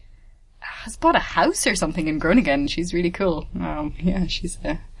has bought a house or something in Groningen. She's really cool. She's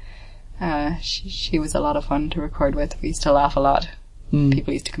she was a lot of fun to record with. We used to laugh a lot.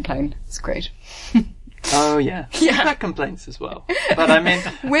 People used to complain. It's great. Oh yeah. We've had complaints as well. But I mean,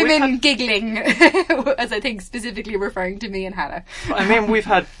 women giggling, as I think specifically referring to me and Hannah. I mean, we've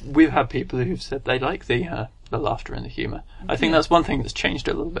had people who've said they like the laughter and the humour. I think that's one thing that's changed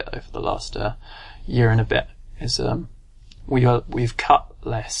a little bit over the last year and a bit. Is we've cut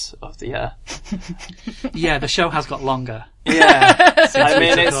less of the Yeah, the show has got longer. Yeah, I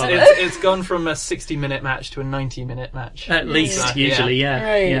mean it's gone from a 60-minute match to a 90-minute match At least, usually, yeah.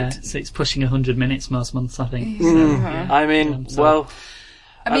 Right. Yeah, so it's pushing 100 minutes most months, I think. So, I mean,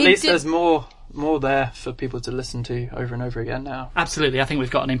 at mean, least there's more there for people to listen to over and over again now. Absolutely, I think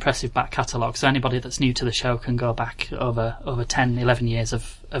we've got an impressive back catalogue, so anybody that's new to the show can go back over 10, 11 years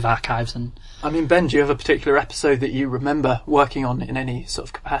of archives. And I mean, Ben, do you have a particular episode that you remember working on in any sort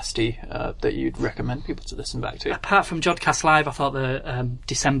of capacity that you'd recommend people to listen back to? apart from Jodcast Live, I thought the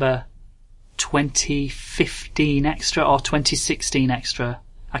December 2015 extra or 2016 extra,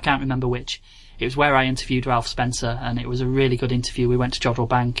 I can't remember which, it was where I interviewed Ralph Spencer, and it was a really good interview. We went to Jodrell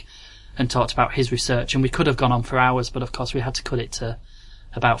Bank and talked about his research, and we could have gone on for hours, but of course we had to cut it to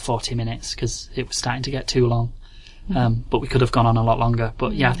about 40 minutes because it was starting to get too long. But we could have gone on a lot longer.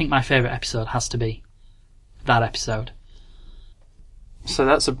 But yeah, I think my favourite episode has to be that episode. So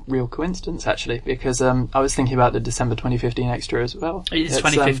that's a real coincidence, actually, because I was thinking about the December 2015 extra as well. It's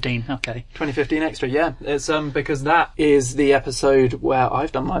 2015, okay. 2015 extra, yeah. It's because that is the episode where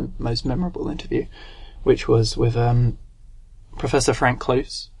I've done my most memorable interview, which was with Professor Frank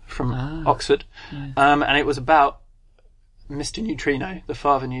Close from Oxford, and it was about Mr. Neutrino, the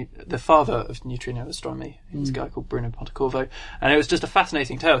father of neutrino astronomy. He was a guy called Bruno Pontecorvo, and it was just a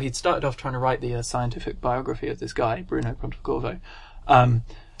fascinating tale. He'd started off trying to write the scientific biography of this guy, Bruno Pontecorvo,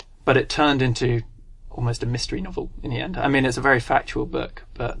 but it turned into almost a mystery novel in the end. I mean, it's a very factual book,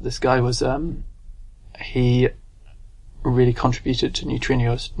 but this guy was he really contributed to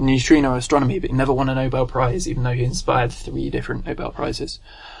neutrino astronomy, but he never won a Nobel Prize, even though he inspired 3 different Nobel Prizes.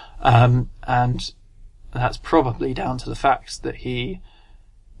 And that's probably down to the fact that he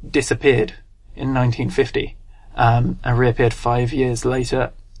disappeared in 1950 and reappeared 5 years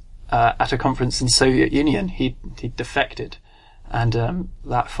later at a conference in the Soviet Union. He defected, and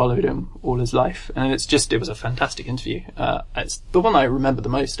that followed him all his life. And it was a fantastic interview. It's the one I remember the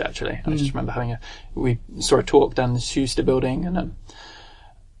most, actually. I just remember we saw a talk down the Schuster building, and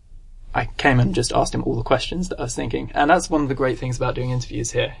I came and just asked him all the questions that I was thinking. And that's one of the great things about doing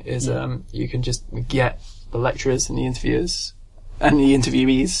interviews here, is you can just get the lecturers and the interviewers and the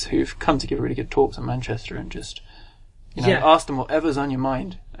interviewees who've come to give really good talks in Manchester and just ask them whatever's on your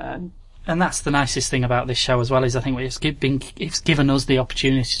mind. And that's the nicest thing about this show as well, is I think it's given us the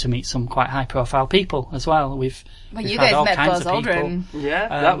opportunity to meet some quite high profile people as well. We've you had guys all met kinds Buzz of people. Aldrin. Yeah,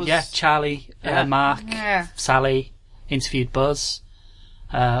 that was Charlie, Mark, Sally interviewed Buzz.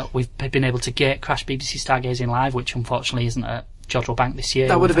 We've been able to crash BBC Stargazing Live, which unfortunately isn't at Jodrell Bank this year.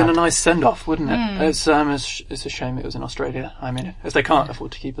 That would have been a nice send-off, wouldn't it? It's a shame it was in Australia. I mean, if they can't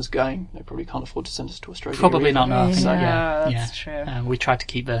afford to keep us going, they probably can't afford to send us to Australia. Probably not, no. So, that's true. We tried to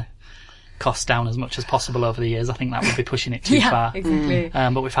keep the costs down as much as possible over the years. I think that would be pushing it too far. Exactly.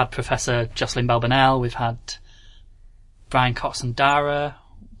 But we've had Professor Jocelyn Bell-Burnell, we've had Brian Cox and Dara,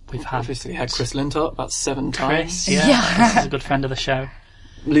 we've obviously had Chris Lintott about 7 times. Chris, Chris is a good friend of the show.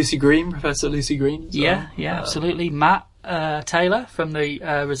 Lucy Green, Professor Lucy Green as well. Yeah, absolutely. Matt Taylor from the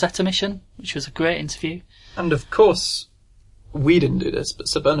Rosetta mission, which was a great interview. And of course, we didn't do this, but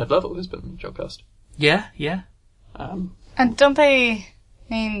Sir Bernard Lovell has been on the Jodcast. Yeah. And don't they...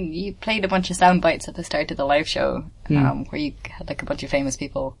 I mean, you played a bunch of sound bites at the start of the live show, where you had like a bunch of famous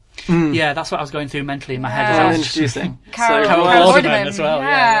people. Yeah, that's what I was going through mentally in my head as I was introducing. Carol Vorderman as well.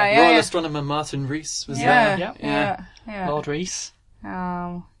 Royal astronomer Martin Rees was there. Yeah. Lord Rees.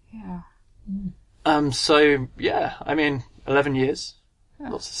 So yeah, I mean, 11 years,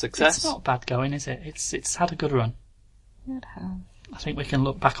 lots of success. It's not bad going, is it? It's had a good run. It has. I think we can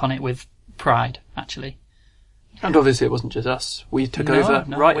look back on it with pride, actually. And obviously it wasn't just us. We took over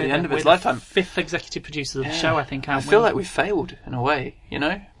right at the end of its lifetime. 5th executive producers of the show, I think, I feel like we failed, in a way,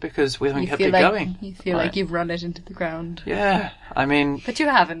 because we haven't kept it going. You feel like you've run it into the ground. Yeah, I mean... But you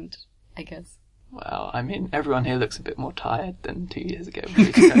haven't, I guess. Well, I mean, everyone here looks a bit more tired than 2 years ago.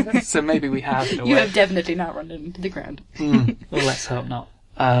 So maybe we have, in a way. You have definitely not run it into the ground. Well, let's hope not.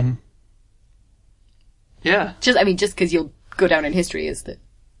 Yeah. Just because you'll go down in history as the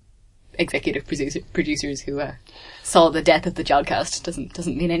executive producers who saw the death of the Jodcast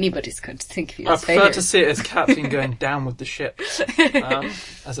doesn't mean anybody's going to think of you as I prefer failures. to see it as captain going down with the ship,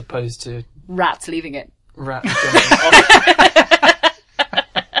 as opposed to rats leaving it. Rats off.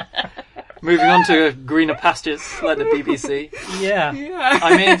 Moving on to greener pastures like the BBC. Yeah.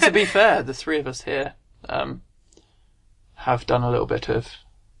 I mean, to be fair, the 3 of us here have done a little bit of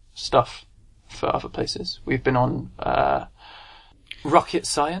stuff for other places. We've been on Rocket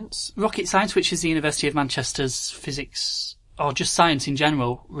Science, which is the University of Manchester's physics, or just science in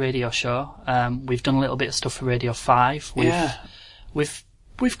general, radio show. We've done a little bit of stuff for Radio 5. We've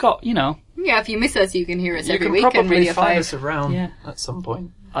we've got, you know... Yeah, if you miss us, you can hear us You every can week on probably Radio find 5. us around Yeah. at some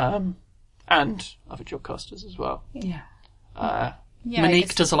point. And other jobcasters as well. Yeah. Yeah,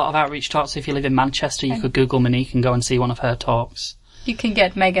 Monique does a lot of outreach talks. If you live in Manchester, you could Google Monique and go and see one of her talks. You can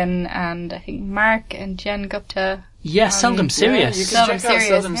get Megan and I think Mark and Jen Gupta. Yeah, Seldom Serious. You can Seldom check out Serious,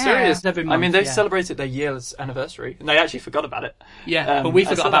 Seldom yeah. Serious. Every I month, mean, they've yeah. celebrated their year's anniversary, and they actually forgot about it. Yeah, but we I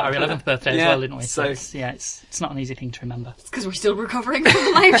forgot saw about that our on 11th birthday as Yeah, well, didn't we? so- it's not an easy thing to remember. It's because we're still recovering from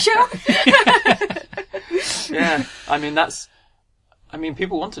the live show. Yeah, I mean,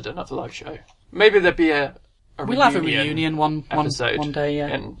 people wanted another live show. Maybe there'd be a We'll have a reunion one episode day, yeah.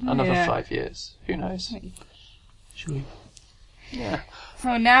 in another Yeah. 5 years. Who knows? Should we? Yeah.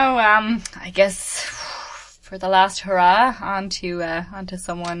 So now, I guess, for the last hurrah, onto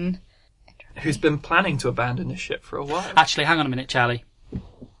someone. Who's been planning to abandon this ship for a while. Actually, hang on a minute, Charlie.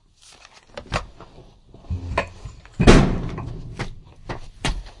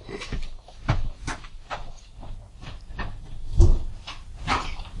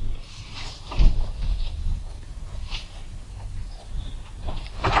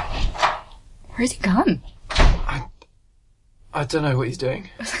 Where's he gone? I don't know what he's doing.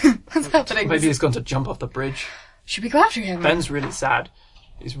 What's happening? Maybe he's gone to jump off the bridge. Should we go after him? Ben's really sad.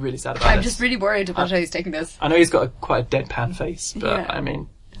 He's really sad about I'm this. just really worried about how he's taking this. I know he's got quite a deadpan face, but Yeah. I mean,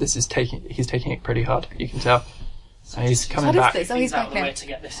 he's taking it pretty hard. You can tell. And he's coming What is back. this? Oh, he's out back of the now. way to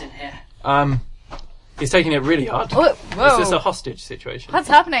get this in here. He's taking it really hard. Oh, whoa. Is this a hostage situation? What's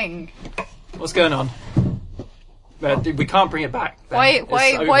happening? What's going on? We can't bring it back. Ben. Why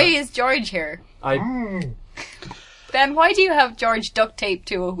It's over. is George here? Ben, why do you have George duct taped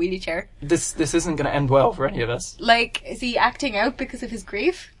to a wheelchair? This isn't going to end well for any of us. Like, is he acting out because of his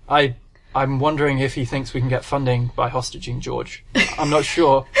grief? I'm wondering if he thinks we can get funding by hostaging George. I'm not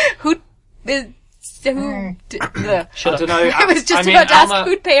sure. Who? I don't know. I was just about to ask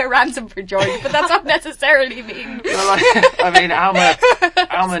who'd pay a ransom for George, but that's not necessarily mean. I mean,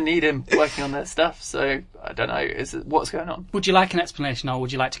 Alma need him working on their stuff, so I don't know. What's going on? Would you like an explanation, or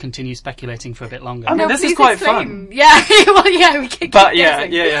would you like to continue speculating for a bit longer? I mean, this is please quite explain. fun. Yeah, well, yeah, we can keep But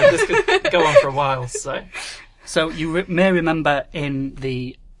guessing. yeah, this could go on for a while, so. So you may remember in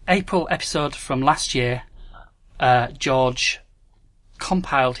the April episode from last year, George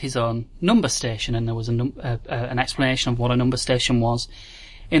compiled his own number station, and there was an explanation of what a number station was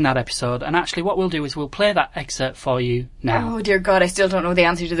in that episode. And actually what we'll do is we'll play that excerpt for you now. Oh dear God, I still don't know the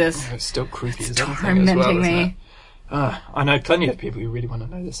answer to this. It's still creepy as anything Tormenting as well, isn't me. it? I know plenty of people who really want to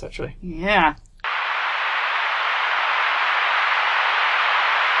know this, actually. Yeah.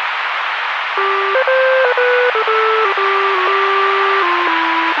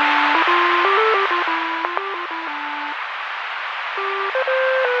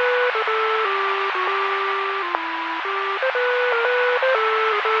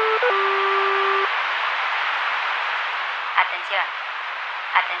 Atención,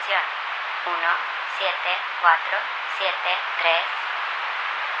 atención. 1, 7, 4, 7, 3.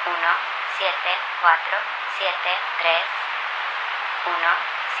 1, 7, 4, 7, 3. 1,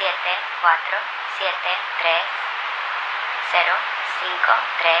 7, 4, 7, 3. 0, 5, 3,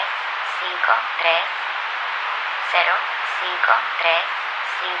 5, 3. 0, 5, 3, 5, 3. 0, 5,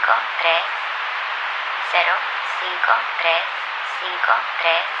 3, 5, 3. 1, 7, 2, 0, 8. 1, 7, 2, 0, 8. 1, 7, 2, 0, 8. 2, 8, 2, 3, 1. 2, 8, 2, 3, 1. 2, 8, 2, 3, 1. 0,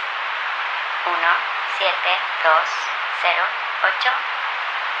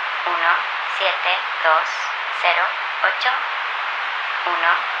 5,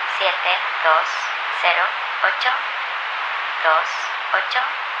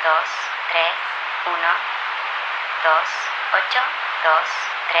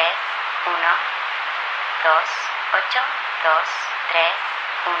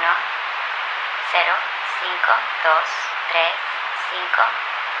 2, 3, 5.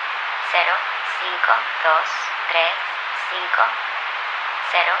 0, 5, 2, 3, 5.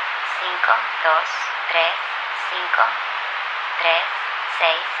 0, 5, 2, 3, 5. 3, 6,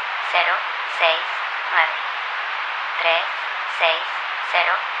 0, 6, 9. 3, 6, 0,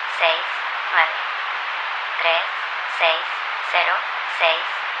 6, 9. 3, 6, 0, 6,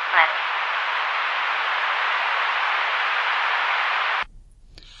 9.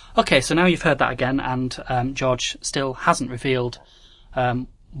 Okay, so now you've heard that again, and George still hasn't revealed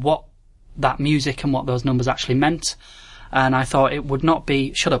what that music and what those numbers actually meant. And I thought it would not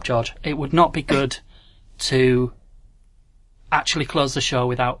be... Shut up, George. It would not be good to actually close the show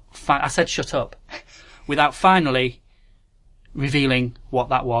without... I said shut up. Without finally revealing what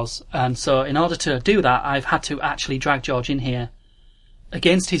that was. And so in order to do that, I've had to actually drag George in here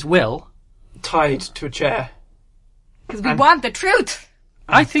against his will. Tied to a chair. Because we want the truth.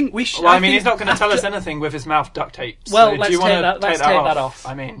 I think we should... Well, I mean, he's not going to tell us anything with his mouth duct taped. Well, so let's do you take want to that- take let's take that off.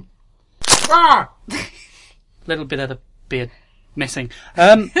 I mean... Little bit of the beard missing.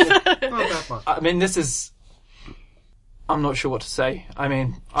 Not that much. I mean, this is... I'm not sure what to say. I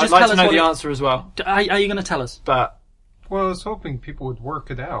mean, I'd Just like tell to us know what the it- answer as well. Are you going to tell us? But Well, I was hoping people would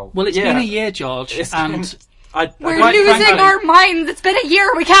work it out. Well, it's Yeah. been a year, George, it's and... We're quite losing frankly- our minds. It's been a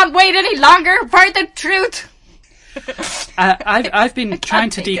year. We can't wait any longer for the truth. I've been trying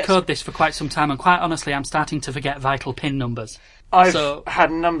to take it. decode this for quite some time, and quite honestly, I'm starting to forget vital PIN numbers. I've So-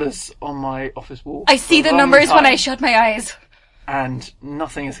 had numbers on my office wall. I see for the a long numbers when I time, shut my eyes. and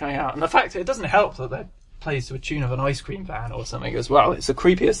nothing is coming out. And the fact it doesn't help that they plays to a tune of an ice cream van or something as well. It's the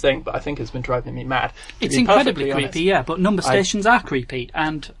creepiest thing, but I think it's been driving me mad. To It's be incredibly perfectly creepy, honest. yeah, but number stations are creepy,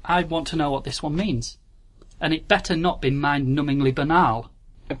 and I want to know what this one means. And it better not be mind-numbingly banal.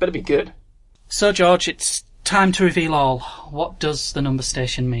 It better be good. So, George, it's time to reveal all. What does the number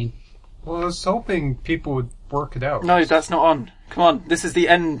station mean? Well, I was hoping people would work it out. No, that's not on. Come on, this is the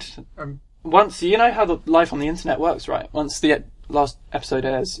end. Once, you know how the life on the internet works, right? Once the last episode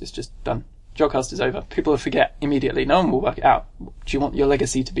airs, it's just done. Jogcast is over. People will forget immediately. No one will work it out. Do you want your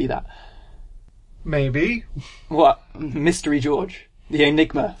legacy to be that? Maybe. What? Mystery George? The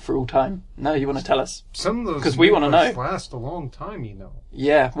enigma for all time? No, you want to tell us? Some of those 'Cause we wanna enigmas know. last a long time, you know.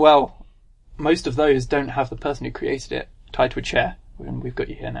 Yeah, well, most of those don't have the person who created it tied to a chair. And we've got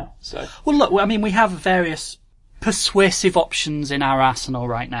you here now, so... Well, look, I mean, we have various persuasive options in our arsenal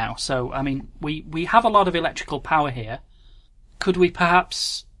right now. So, I mean, we have a lot of electrical power here. Could we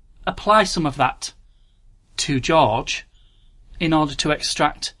perhaps apply some of that to George in order to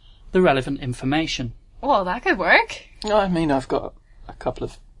extract the relevant information? Well, that could work. No, I mean, I've got a couple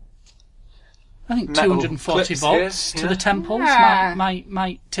of... I think Metal 240 clips volts here, to yeah. the temples Ah.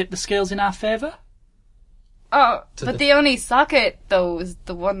 might tip the scales in our favour. Oh, To but the- the only socket, though, is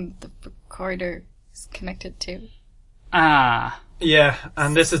the one the recorder is connected to. Ah, Yeah,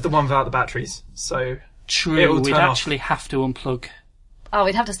 and this is the one without the batteries, so... true. It'll We'd turn off. actually have to unplug. Oh,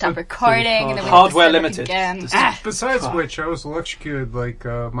 we'd have to stop recording, and then we'd Hardware have to set it up limited. again. Ah. Besides which, I was electrocuted like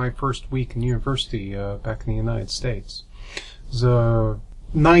my first week in university back in the United States. It was a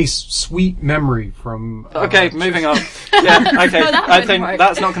nice, sweet memory from... Okay, moving on. Yeah, okay. No, that I wouldn't think work.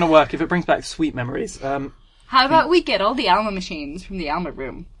 that's not going to work if it brings back sweet memories. How about we get all the Alma machines from the Alma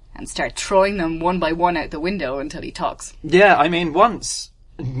room and start throwing them one by one out the window until he talks? Yeah, I mean, once,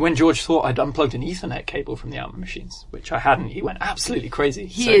 when George thought I'd unplugged an Ethernet cable from the Alma machines, which I hadn't, he went absolutely crazy.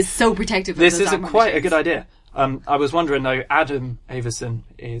 He is so protective of This those is Alma quite a machines. good idea. I was wondering, though, Adam Averson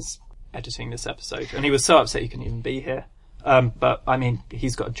is editing this episode, and he was so upset he couldn't even be here. But, I mean,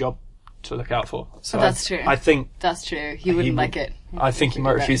 he's got a job to look out for. So That's true. I think That's true. He wouldn't like it. I think he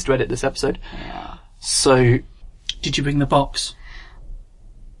might Right. refuse to edit this episode. Yeah. So, Did you bring the box?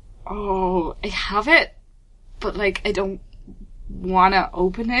 Oh, I have it, but like I don't want to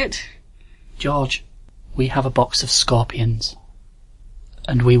open it. George, we have a box of scorpions,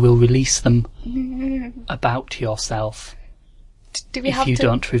 and we will release them about yourself Do we if have you to?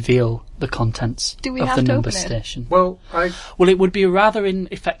 don't reveal the contents Do we of have the to number open it? station. Well, Well, it would be a rather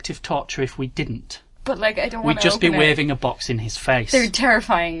ineffective torture if we didn't. But like I don't want We'd to. just be open it. waving a box in his face. They're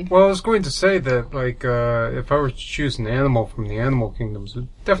terrifying. well, I was going to say that, like, if I were to choose an animal from the animal kingdoms, it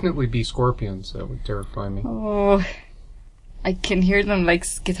would definitely be scorpions that would terrify me. Oh, I can hear them like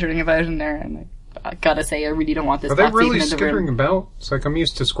skittering about in there, and I gotta say, I really don't want this. Are they box really even in the skittering room. about? It's like I'm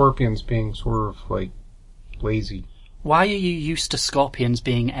used to scorpions being sort of, like, lazy. Why are you used to scorpions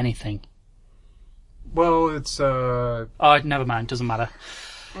being anything? Well, it's, Oh, never mind, doesn't matter.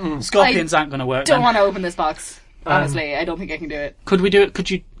 Scorpions aren't going to work Don't then. want to open this box. Honestly, I don't think I can do it. Could we do it?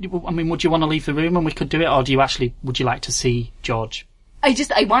 Could you? I mean, would you want to leave the room and we could do it, or would you like to see George? I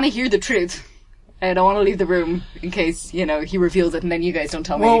want to hear the truth. I don't want to leave the room in case, he reveals it and then you guys don't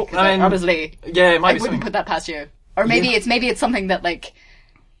tell me. Well, 'cause I mean, honestly, yeah, it might I be wouldn't something. put that past you. Or maybe it's something that like,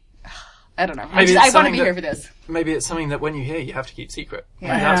 I don't know. Maybe it's I want to something be that- here for this. Maybe it's something that when you hear, you have to keep secret.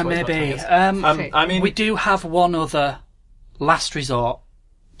 Yeah. that's what it's maybe. not telling us. I mean, we do have one other last resort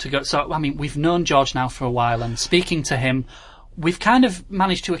to go. So, I mean, we've known George now for a while, and speaking to him, we've kind of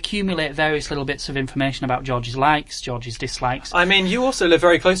managed to accumulate various little bits of information about George's likes, George's dislikes. I mean, you also live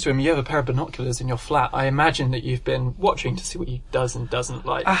very close to him. You have a pair of binoculars in your flat. I imagine that you've been watching to see what he does and doesn't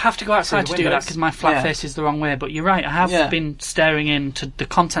like. I have to go outside to Through the do that windows. because my flat Yeah. faces the wrong way. But you're right, I have been staring into the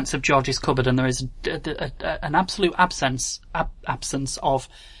contents of George's cupboard, and there is an absolute absence of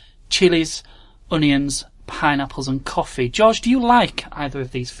chilies, onions, pineapples, and coffee. George, do you like either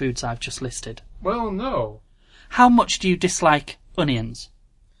of these foods I've just listed? well, no. How much do you dislike onions?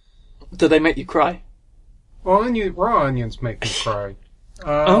 Do they make you cry? Well, raw onions make me cry.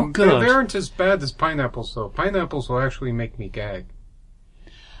 Oh, good. They aren't as bad as pineapples, though. Pineapples will actually make me gag.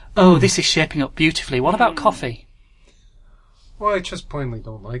 Oh, this is shaping up beautifully. What about coffee? Well, I just plainly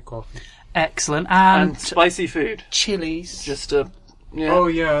don't like coffee. Excellent. And spicy food. Chilies. Just yeah. Oh,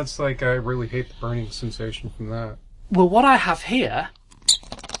 yeah, it's like I really hate the burning sensation from that. Well, what I have here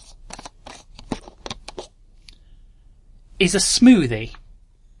is a smoothie.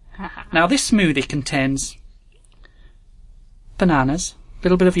 Now, this smoothie contains bananas, a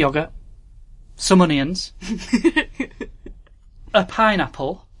little bit of yogurt, some onions, a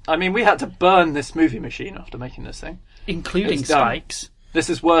pineapple. I mean, we had to burn this smoothie machine after making this thing. Including It's done. spikes. This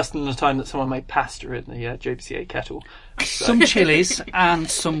is worse than the time that someone made pasta in the JBCA kettle. So. Some chilies and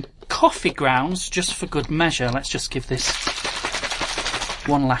some coffee grounds, just for good measure. Let's just give this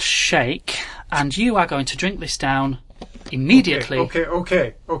one last shake. And you are going to drink this down immediately.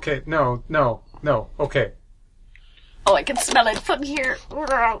 Okay. No. Okay. Oh, I can smell it from here.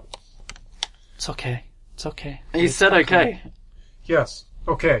 It's okay. It's okay. You said okay. Yes.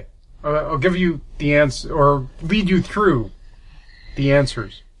 Okay. I'll give you the answer, or lead you through the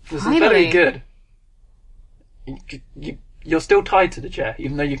answers. This is very good. You're still tied to the chair,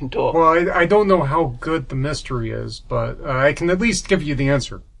 even though you can talk. Well, I don't know how good the mystery is, but I can at least give you the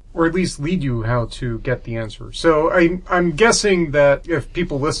answer. Or at least lead you how to get the answer. So I'm guessing that if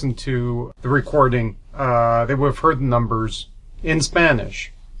people listen to the recording, they would have heard the numbers in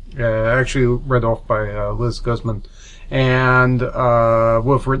Spanish. Actually read off by Liz Guzman. And would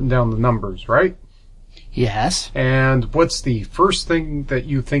have written down the numbers, right? Yes. And what's the first thing that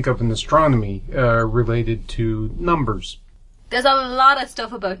you think of in astronomy related to numbers? There's a lot of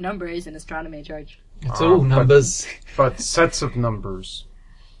stuff about numbers in astronomy, George. It's all numbers. But sets of numbers.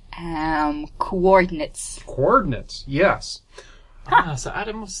 Coordinates. Coordinates, yes. So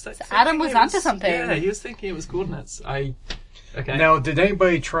Adam was... Adam was onto something. Yeah, he was thinking it was coordinates. Okay. Now, did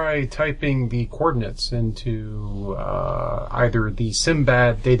anybody try typing the coordinates into either the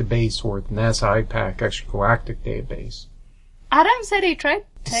SIMBAD database or the NASA IPAC extragalactic database? Adam said he tried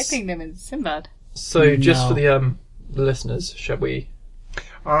typing them in Sinbad. So, just for the listeners, shall we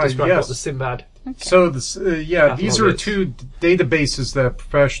describe what the SIMBAD... Okay. So, these are two databases that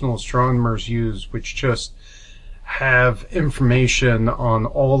professional astronomers use, which just have information on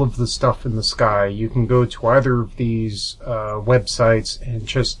all of the stuff in the sky. You can go to either of these websites and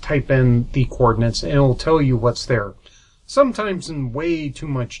just type in the coordinates, and it'll tell you what's there. Sometimes in way too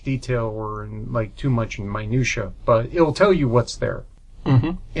much detail or in too much in minutia, but it'll tell you what's there.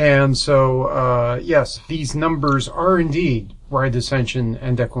 Mm-hmm. And so, yes, these numbers are indeed right ascension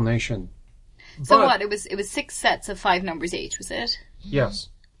and declination. So what? It was 6 sets of 5 numbers each, was it? Yes.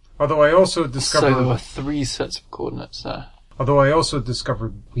 Although I also discovered... So there were 3 sets of coordinates there. Although I also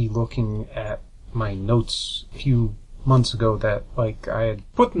discovered, looking at my notes a few months ago, that I had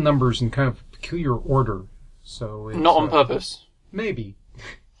put the numbers in kind of a peculiar order. So it's, not on purpose. Maybe.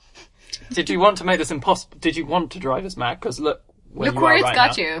 Did you want to make this impossible? Did you want to drive us mad? Because look where where it's right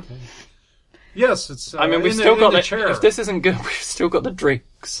got now. you. Yes, it's. I mean, we've still got the chair. If this isn't good, we've still got the drink.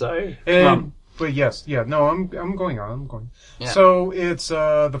 So. But yes, no, I'm going on. I'm going. Yeah. So it's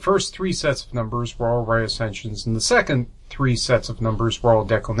the first 3 sets of numbers were all right ascensions, and the second 3 sets of numbers were all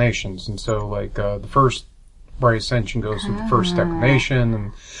declinations. And so, the first right ascension goes to the first declination,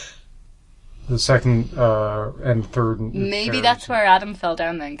 and the second and the third. Maybe that's where Adam fell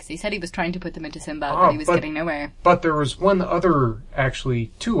down then, because he said he was trying to put them into Sinbad, but he was getting nowhere. But there was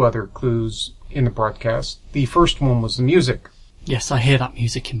actually 2 other clues in the broadcast. The first one was the music. Yes, I hear that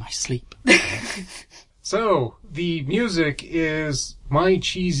music in my sleep. So, the music is my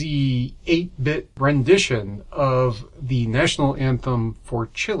cheesy 8-bit rendition of the national anthem for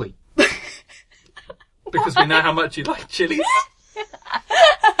Chile. Because we know how much you like chilies.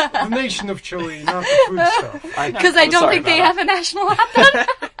 The nation of Chile, not the food stuff. Because I don't think they have a national anthem.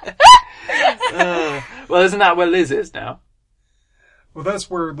 Well, isn't that where Liz is now? Well, that's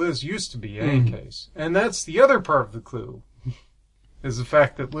where Liz used to be, in any case. And that's the other part of the clue. Is the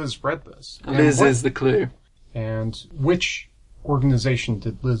fact that Liz read this. Liz is the clue. And which organization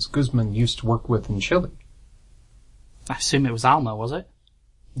did Liz Guzman used to work with in Chile? I assume it was Alma, was it?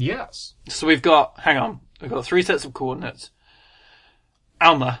 Yes. So we've got 3 sets of coordinates.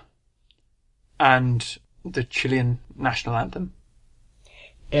 Alma and the Chilean national anthem.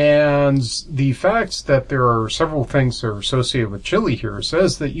 And the fact that there are several things that are associated with Chile here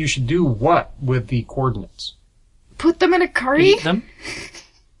says that you should do what with the coordinates? Put them in a curry? Eat them?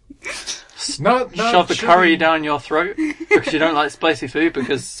 Not Shove the Chile. curry down your throat because you don't like spicy food,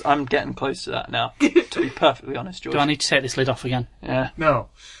 because I'm getting close to that now, to be perfectly honest, George. Do I need to take this lid off again? Yeah. No,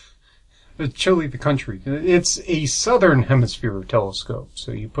 Chile, the country. It's a southern hemisphere telescope.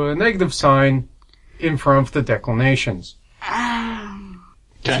 So you put a negative sign in front of the declinations.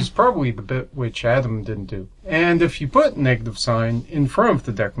 Which is probably the bit which Adam didn't do. And if you put negative sign in front of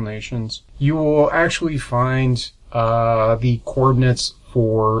the declinations, you will actually find the coordinates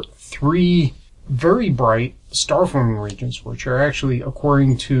for 3 very bright star-forming regions, which are actually,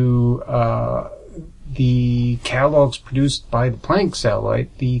 according to the catalogs produced by the Planck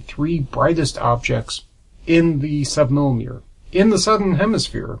satellite, the 3 brightest objects in the submillimeter in the southern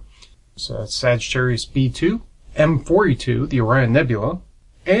hemisphere. So that's Sagittarius B2, M42, the Orion Nebula,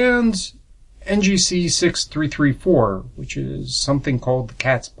 and NGC 6334, which is something called the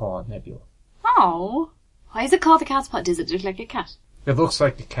Cat's Paw Nebula. Oh, why is it called the cat's paw? Does it look like a cat? It looks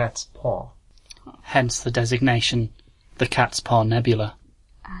like a cat's paw. Hence the designation, the Cat's Paw Nebula.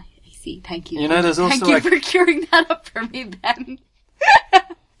 I see. Thank you. You know, there's also Thank you for clearing that up for me, Ben.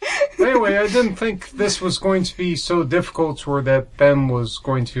 Anyway, I didn't think this was going to be so difficult or that Ben was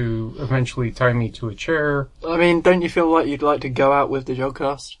going to eventually tie me to a chair. I mean, don't you feel like you'd like to go out with the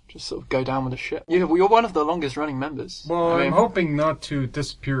Jodcast? Just sort of go down with the ship? You're one of the longest running members. Well, I'm hoping not to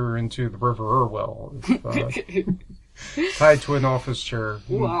disappear into the River Irwell. Tied to an office chair.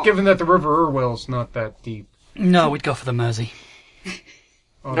 Wow. Given that the River Irwell is not that deep. No, we'd go for the Mersey.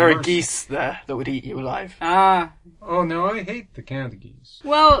 There are geese there that would eat you alive. Ah. Oh no, I hate the Canada geese.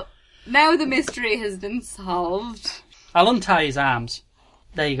 Well, now the mystery has been solved. I'll untie his arms.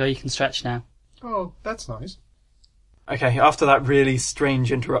 There you go, you can stretch now. Oh, that's nice. Okay, after that really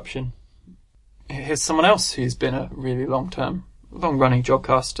strange interruption, here's someone else who's been a really long-running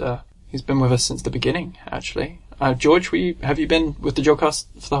Jodcast. Who's been with us since the beginning, actually. George, have you been with the Jodcast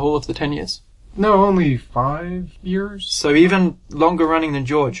for the whole of the 10 years? No, only 5 years. So even longer running than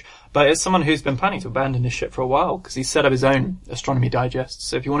George. But it's someone who's been planning to abandon his ship for a while, because he's set up his own astronomy digest.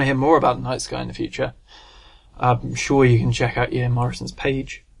 So if you want to hear more about the night sky in the future, I'm sure you can check out Ian Morison's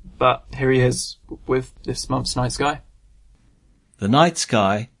page. But here he is with this month's night sky. The night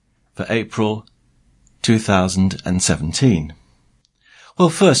sky for April 2017. Well,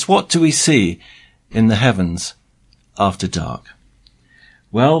 first, what do we see in the heavens after dark?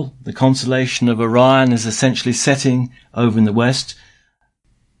 Well, the constellation of Orion is essentially setting over in the west.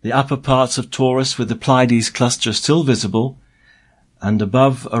 The upper parts of Taurus with the Pleiades cluster are still visible, and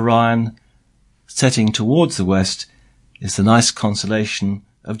above Orion, setting towards the west, is the nice constellation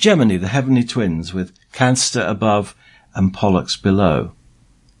of Gemini, the heavenly twins, with Cancer above and Pollux below.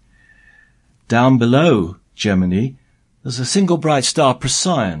 Down below Gemini, there's a single bright star,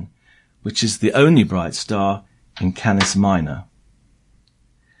 Procyon, which is the only bright star in Canis Minor.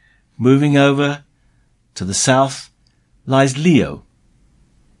 Moving over to the south lies Leo.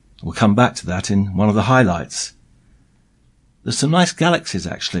 We'll come back to that in one of the highlights. There's some nice galaxies,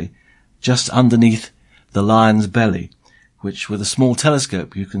 actually, just underneath the Lion's Belly, which with a small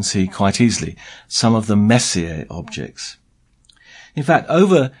telescope you can see quite easily, some of the Messier objects. In fact,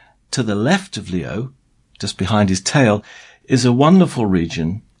 over to the left of Leo, just behind his tail, is a wonderful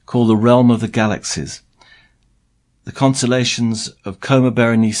region called the Realm of the Galaxies. The constellations of Coma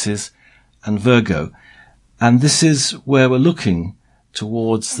Berenices and Virgo, and this is where we're looking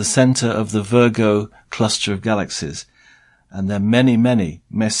towards the center of the Virgo cluster of galaxies, and there are many, many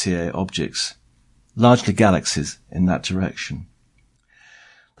Messier objects, largely galaxies in that direction.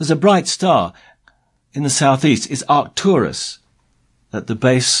 There's a bright star in the southeast. It's Arcturus at the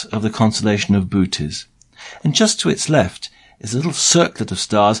base of the constellation of Bootes, and just to its left is a little circlet of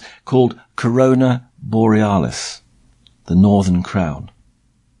stars called Corona Borealis, the northern crown.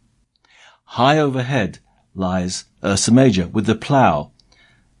 High overhead lies Ursa Major with the Plough,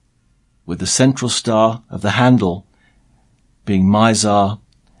 with the central star of the handle being Mizar,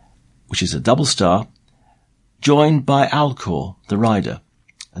 which is a double star, joined by Alcor, the rider.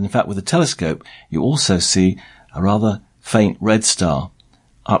 And in fact, with the telescope, you also see a rather faint red star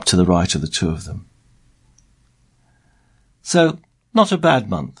up to the right of the two of them. So, not a bad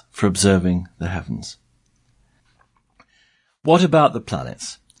month for observing the heavens. What about the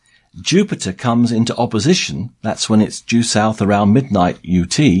planets? Jupiter comes into opposition, that's when it's due south around midnight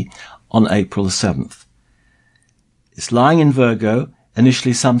UT, on April the 7th. It's lying in Virgo,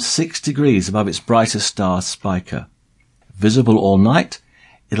 initially some 6 degrees above its brightest star, Spica. Visible all night,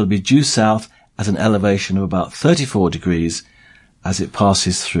 it'll be due south at an elevation of about 34 degrees as it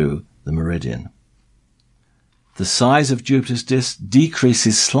passes through the meridian. The size of Jupiter's disk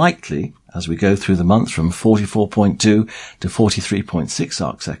decreases slightly as we go through the month from 44.2 to 43.6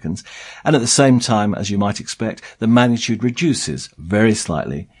 arcseconds, and at the same time, as you might expect, the magnitude reduces very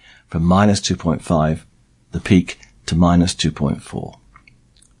slightly from minus 2.5, the peak, to minus 2.4.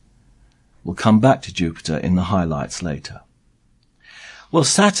 We'll come back to Jupiter in the highlights later. Well,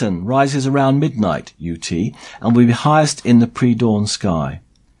 Saturn rises around midnight UT and will be highest in the pre-dawn sky.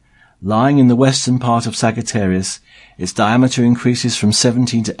 Lying in the western part of Sagittarius, its diameter increases from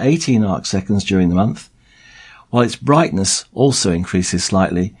 17 to 18 arcseconds during the month, while its brightness also increases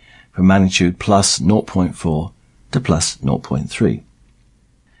slightly from magnitude plus 0.4 to plus 0.3.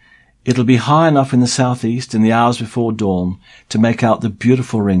 It'll be high enough in the southeast in the hours before dawn to make out the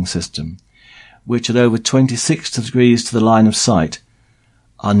beautiful ring system, which at over 26 degrees to the line of sight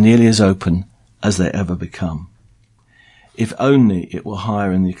are nearly as open as they ever become. If only it were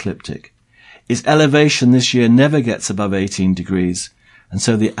higher in the ecliptic. Its elevation this year never gets above 18 degrees, and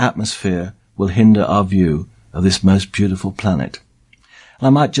so the atmosphere will hinder our view of this most beautiful planet. And I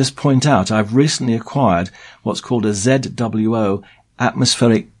might just point out I've recently acquired what's called a ZWO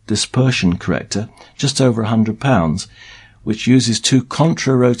atmospheric dispersion corrector, just over £100, which uses two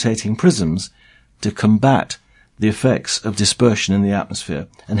contra-rotating prisms to combat the effects of dispersion in the atmosphere,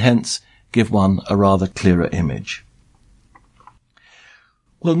 and hence give one a rather clearer image.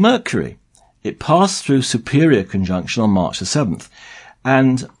 Well, Mercury, it passed through Superior conjunction on March the 7th,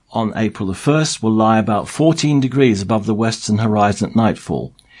 and on April the 1st will lie about 14 degrees above the western horizon at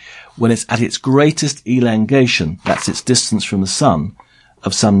nightfall, when it's at its greatest elongation, that's its distance from the Sun,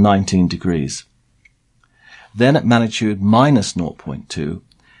 of some 19 degrees. Then at magnitude minus 0.2,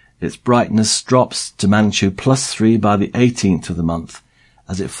 its brightness drops to magnitude plus 3 by the 18th of the month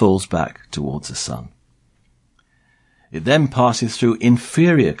as it falls back towards the Sun. It then passes through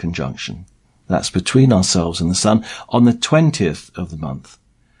Inferior conjunction, that's between ourselves and the Sun, on the 20th of the month,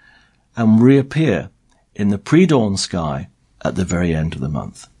 and reappear in the pre-dawn sky at the very end of the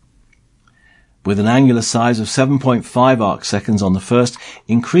month. With an angular size of 7.5 arcseconds on the 1st,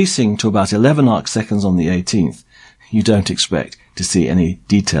 increasing to about 11 arcseconds on the 18th, you don't expect to see any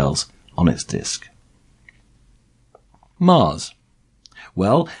details on its disk. Mars.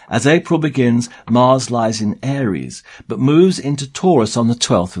 Well, as April begins, Mars lies in Aries, but moves into Taurus on the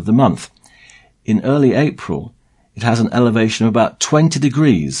 12th of the month. In early April, it has an elevation of about 20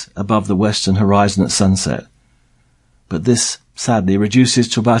 degrees above the western horizon at sunset, but this sadly reduces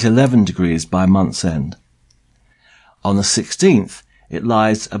to about 11 degrees by month's end. On the 16th, it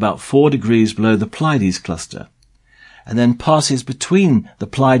lies about 4 degrees below the Pleiades cluster, and then passes between the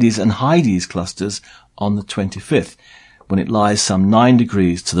Pleiades and Hyades clusters on the 25th, when it lies some 9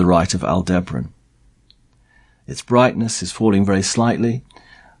 degrees to the right of Aldebaran. Its brightness is falling very slightly,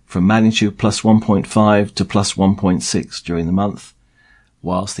 from magnitude plus 1.5 to plus 1.6 during the month,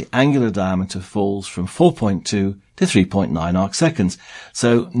 whilst the angular diameter falls from 4.2 to 3.9 arcseconds,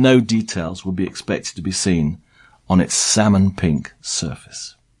 so no details will be expected to be seen on its salmon-pink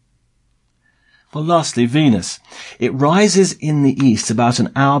surface. Well, lastly, Venus. It rises in the east about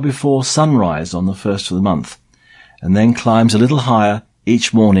an hour before sunrise on the 1st of the month, and then climbs a little higher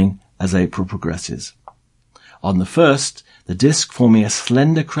each morning as April progresses. On the 1st, the disk, forming a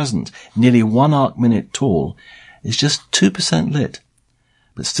slender crescent nearly 1 arc-minute tall, is just 2% lit,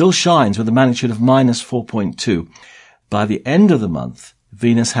 but still shines with a magnitude of minus 4.2. By the end of the month,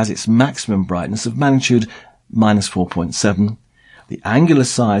 Venus has its maximum brightness of magnitude minus 4.7. The angular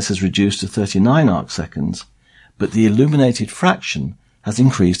size has reduced to 39 arcseconds, but the illuminated fraction has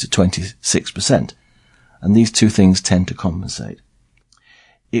increased to 26%, and these two things tend to compensate.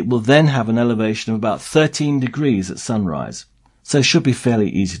 It will then have an elevation of about 13 degrees at sunrise, so it should be fairly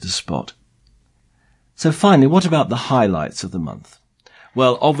easy to spot. So finally, what about the highlights of the month?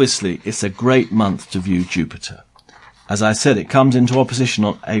 Well, obviously, it's a great month to view Jupiter. As I said, it comes into opposition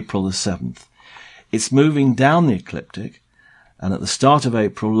on April the 7th. It's moving down the ecliptic, and at the start of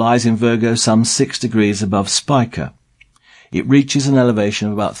April lies in Virgo some 6 degrees above Spica. It reaches an elevation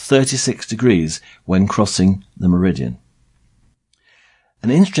of about 36 degrees when crossing the meridian. An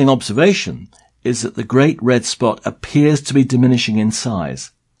interesting observation is that the great red spot appears to be diminishing in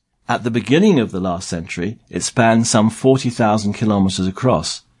size. At the beginning of the last century, it spanned some 40,000 kilometers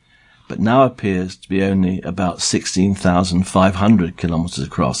across, but now appears to be only about 16,500 kilometers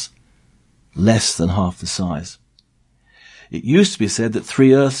across, less than half the size. It used to be said that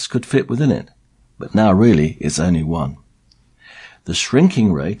 3 Earths could fit within it, but now really it's only 1. The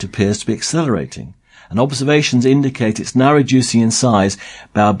shrinking rate appears to be accelerating, and observations indicate it's now reducing in size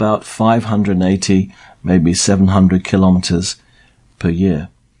by about 580, maybe 700 kilometers per year.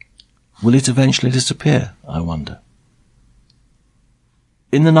 Will it eventually disappear, I wonder?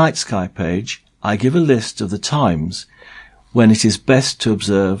 In the night sky page, I give a list of the times when it is best to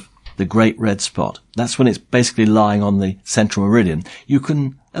observe the great red spot. That's when it's basically lying on the central meridian. You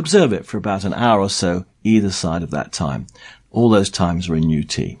can observe it for about an hour or so either side of that time. All those times are in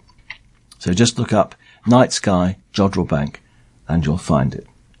UT. So just look up night sky, Jodrell Bank, and you'll find it.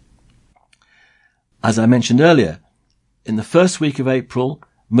 As I mentioned earlier, in the first week of April,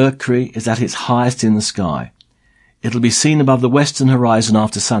 Mercury is at its highest in the sky. It'll be seen above the western horizon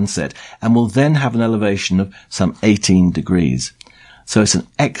after sunset and will then have an elevation of some 18 degrees. So it's an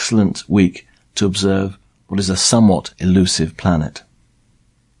excellent week to observe what is a somewhat elusive planet.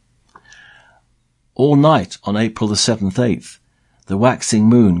 All night on April the 7th, 8th, the waxing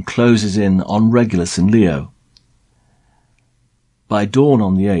moon closes in on Regulus in Leo. By dawn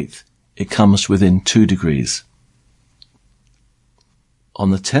on the 8th, it comes to within 2 degrees.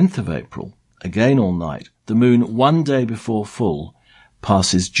 On the 10th of April, again all night, the moon 1 day before full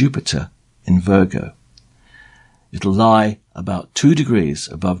passes Jupiter in Virgo. It'll lie about 2 degrees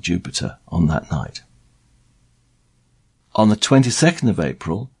above Jupiter on that night. On the 22nd of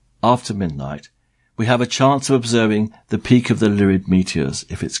April, after midnight, we have a chance of observing the peak of the Lyrid meteors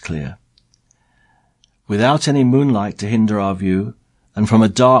if it's clear. Without any moonlight to hinder our view, and from a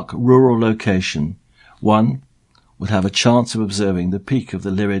dark rural location, one would have a chance of observing the peak of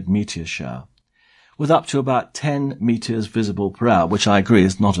the Lyrid meteor shower, with up to about 10 meteors visible per hour, which I agree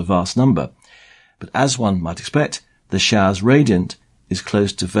is not a vast number. But as one might expect, the shower's radiant is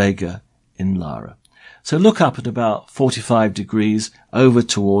close to Vega in Lara. So look up at about 45 degrees over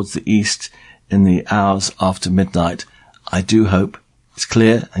towards the east in the hours after midnight. I do hope it's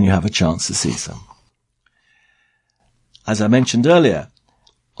clear and you have a chance to see some. As I mentioned earlier,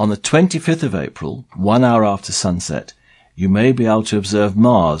 on the 25th of April, 1 hour after sunset, you may be able to observe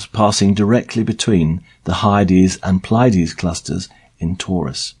Mars passing directly between the Hyades and Pleiades clusters in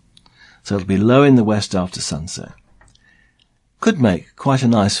Taurus. So it'll be low in the west after sunset. Could make quite a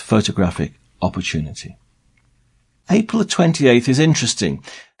nice photographic opportunity. April the 28th is interesting.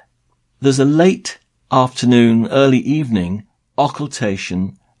 There's a late afternoon, early evening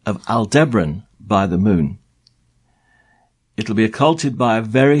occultation of Aldebaran by the moon. It'll be occulted by a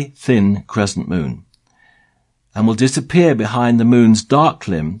very thin crescent moon and will disappear behind the moon's dark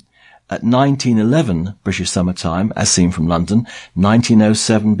limb at 1911 British Summer Time, as seen from London,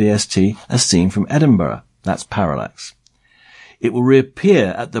 1907 BST, as seen from Edinburgh. That's parallax. It will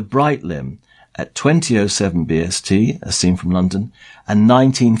reappear at the bright limb at 2007 BST, as seen from London, and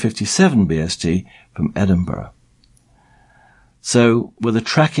 1957 BST from Edinburgh. So, with a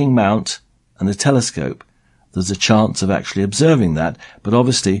tracking mount and the telescope, there's a chance of actually observing that, but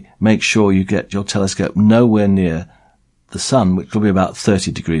obviously make sure you get your telescope nowhere near the sun, which will be about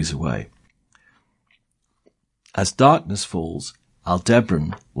 30 degrees away. As darkness falls,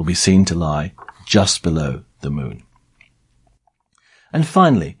 Aldebaran will be seen to lie just below the moon. And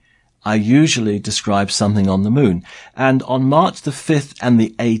finally, I usually describe something on the moon, and on March the 5th and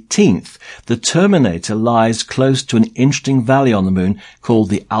the 18th, the terminator lies close to an interesting valley on the moon called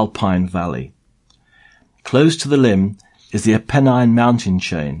the Alpine Valley. Close to the limb is the Apennine mountain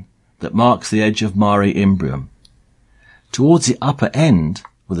chain that marks the edge of Mare Imbrium. Towards the upper end,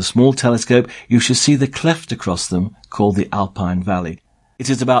 with a small telescope, you should see the cleft across them called the Alpine Valley. It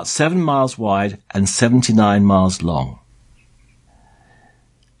is about 7 miles wide and 79 miles long.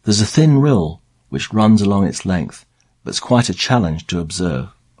 There's a thin rill which runs along its length, but it's quite a challenge to observe.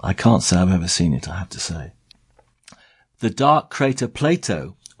 I can't say I've ever seen it, I have to say. The dark crater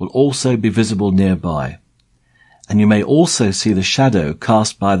Plato will also be visible nearby, and you may also see the shadow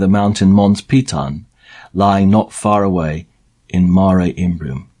cast by the mountain Mons Piton, lying not far away in Mare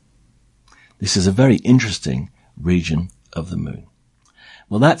Imbrium. This is a very interesting region of the moon.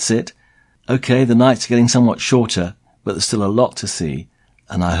 Well, that's it. Okay, the nights are getting somewhat shorter, but there's still a lot to see,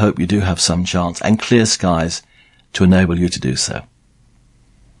 and I hope you do have some chance and clear skies to enable you to do so.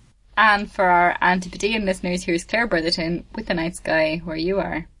 And for our Antipodean listeners, here's Claire Bretherton with the night sky where you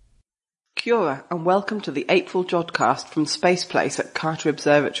are. Kia ora, and welcome to the April Jodcast from Space Place at Carter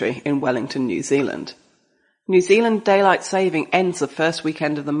Observatory in Wellington, New Zealand. New Zealand daylight saving ends the first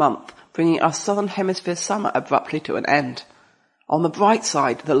weekend of the month, bringing our southern hemisphere summer abruptly to an end. On the bright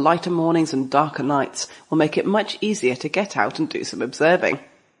side, the lighter mornings and darker nights will make it much easier to get out and do some observing.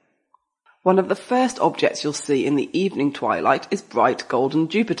 One of the first objects you'll see in the evening twilight is bright golden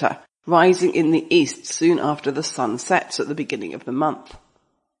Jupiter, rising in the east soon after the sun sets at the beginning of the month.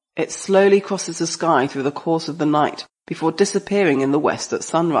 It slowly crosses the sky through the course of the night before disappearing in the west at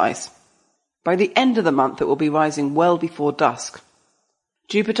sunrise. By the end of the month it will be rising well before dusk.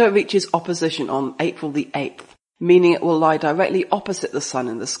 Jupiter reaches opposition on April the 8th, meaning it will lie directly opposite the sun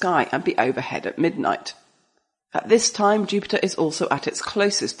in the sky and be overhead at midnight. At this time Jupiter is also at its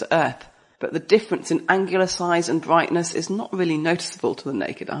closest to Earth, but the difference in angular size and brightness is not really noticeable to the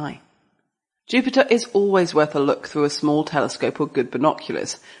naked eye. Jupiter is always worth a look through a small telescope or good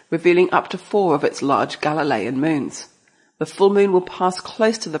binoculars, revealing up to 4 of its large Galilean moons. The full moon will pass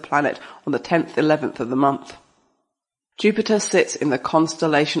close to the planet on the 10th, 11th of the month. Jupiter sits in the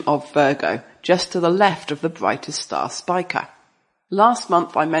constellation of Virgo, just to the left of the brightest star Spica. Last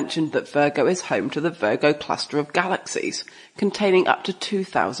month I mentioned that Virgo is home to the Virgo cluster of galaxies, containing up to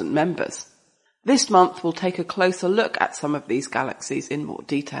 2,000 members. This month we'll take a closer look at some of these galaxies in more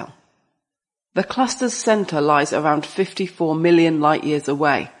detail. The cluster's centre lies around 54 million light-years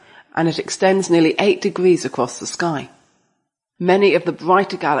away, and it extends nearly 8 degrees across the sky. Many of the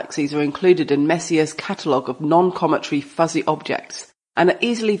brighter galaxies are included in Messier's catalogue of non-cometary fuzzy objects, and are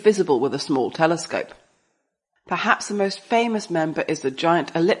easily visible with a small telescope. Perhaps the most famous member is the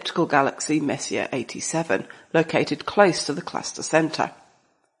giant elliptical galaxy Messier 87, located close to the cluster centre.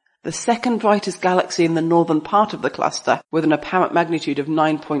 The second brightest galaxy in the northern part of the cluster, with an apparent magnitude of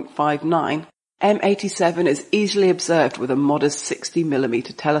 9.59, M87 is easily observed with a modest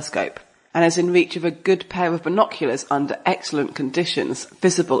 60mm telescope, and is in reach of a good pair of binoculars under excellent conditions,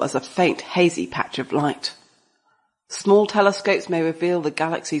 visible as a faint hazy patch of light. Small telescopes may reveal the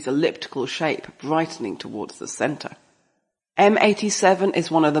galaxy's elliptical shape, brightening towards the centre. M87 is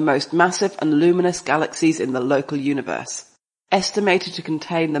one of the most massive and luminous galaxies in the local universe, estimated to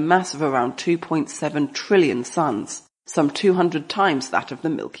contain the mass of around 2.7 trillion suns, some 200 times that of the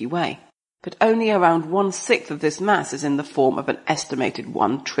Milky Way. But only around 1/6 of this mass is in the form of an estimated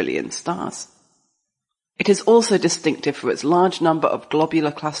 1 trillion stars. It is also distinctive for its large number of globular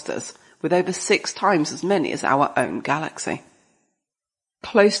clusters, with over 6 times as many as our own galaxy.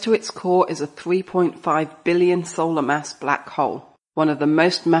 Close to its core is a 3.5 billion solar mass black hole, one of the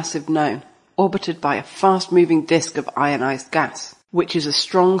most massive known, orbited by a fast-moving disk of ionized gas, which is a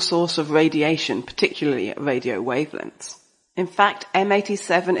strong source of radiation, particularly at radio wavelengths. In fact,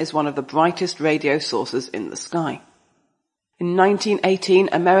 M87 is one of the brightest radio sources in the sky. In 1918,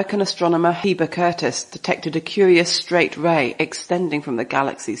 American astronomer Heber Curtis detected a curious straight ray extending from the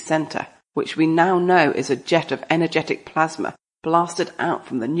galaxy's centre, which we now know is a jet of energetic plasma blasted out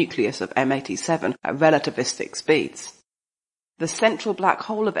from the nucleus of M87 at relativistic speeds. The central black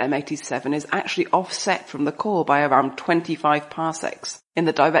hole of M87 is actually offset from the core by around 25 parsecs, in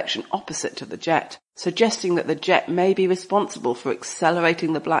the direction opposite to the jet, suggesting that the jet may be responsible for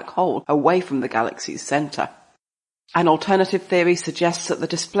accelerating the black hole away from the galaxy's centre. An alternative theory suggests that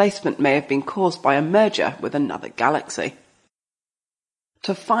the displacement may have been caused by a merger with another galaxy.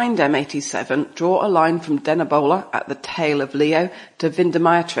 To find M87, draw a line from Denebola at the tail of Leo to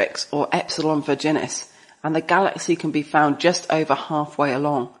Vindemiatrix or Epsilon Virginis, and the galaxy can be found just over halfway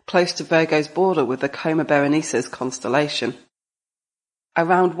along, close to Virgo's border with the Coma Berenices constellation.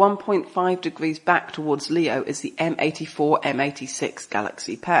 Around 1.5 degrees back towards Leo is the M84-M86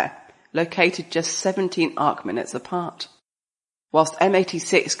 galaxy pair, located just 17 arc-minutes apart. Whilst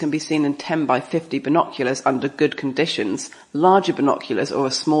M86 can be seen in 10 by 50 binoculars under good conditions, larger binoculars or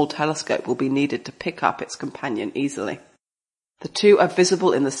a small telescope will be needed to pick up its companion easily. The two are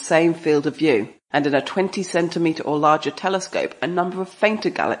visible in the same field of view, and in a 20 centimetre or larger telescope, a number of fainter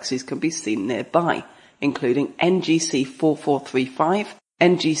galaxies can be seen nearby, including NGC 4435,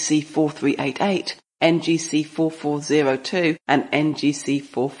 NGC 4388, NGC 4402, and NGC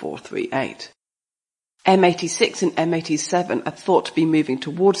 4438. M86 and M87 are thought to be moving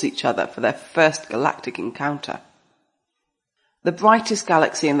towards each other for their first galactic encounter. The brightest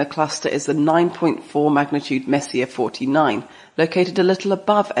galaxy in the cluster is the 9.4 magnitude Messier 49, located a little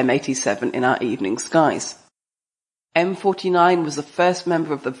above M87 in our evening skies. M49 was the first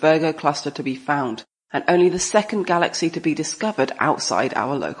member of the Virgo cluster to be found, and only the second galaxy to be discovered outside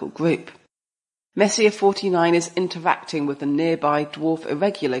our local group. Messier 49 is interacting with the nearby dwarf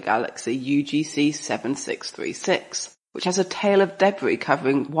irregular galaxy UGC 7636, which has a tail of debris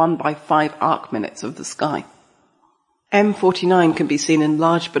covering 1 by 5 arc-minutes of the sky. M49 can be seen in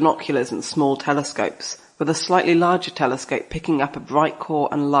large binoculars and small telescopes, with a slightly larger telescope picking up a bright core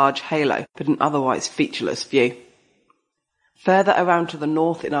and large halo, but an otherwise featureless view. Further around to the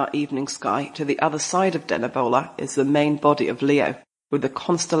north in our evening sky, to the other side of Denebola, is the main body of Leo, with the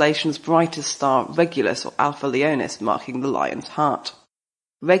constellation's brightest star Regulus or Alpha Leonis marking the lion's heart.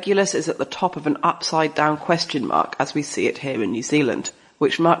 Regulus is at the top of an upside-down question mark as we see it here in New Zealand,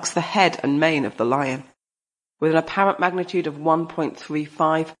 which marks the head and mane of the lion. With an apparent magnitude of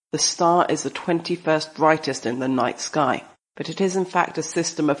 1.35, the star is the 21st brightest in the night sky, but it is in fact a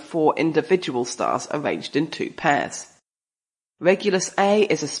system of 4 individual stars arranged in 2 pairs. Regulus A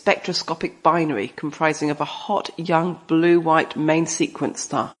is a spectroscopic binary comprising of a hot, young, blue-white main sequence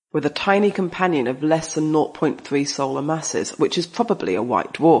star with a tiny companion of less than 0.3 solar masses, which is probably a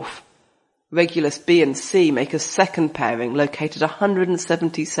white dwarf. Regulus B and C make a second pairing located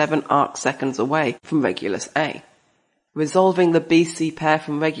 177 arcseconds away from Regulus A. Resolving the BC pair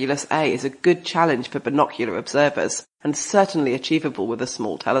from Regulus A is a good challenge for binocular observers, and certainly achievable with a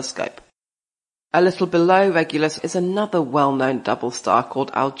small telescope. A little below Regulus is another well-known double star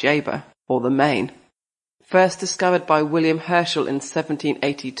called Algebra, or the Main. First discovered by William Herschel in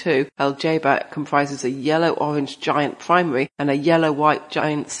 1782, Algebra comprises a yellow-orange giant primary and a yellow-white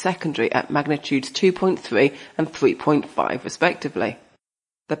giant secondary at magnitudes 2.3 and 3.5 respectively.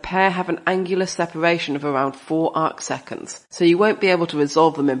 The pair have an angular separation of around 4 arcseconds, so you won't be able to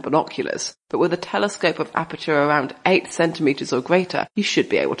resolve them in binoculars, but with a telescope of aperture around 8 centimeters or greater, you should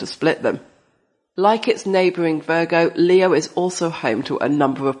be able to split them. Like its neighbouring Virgo, Leo is also home to a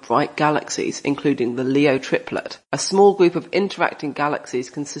number of bright galaxies, including the Leo triplet, a small group of interacting galaxies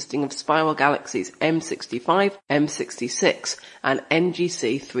consisting of spiral galaxies M65, M66, and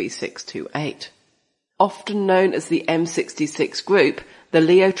NGC 3628. Often known as the M66 group, the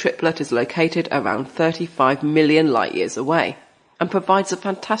Leo triplet is located around 35 million light-years away, and provides a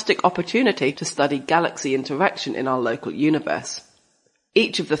fantastic opportunity to study galaxy interaction in our local universe.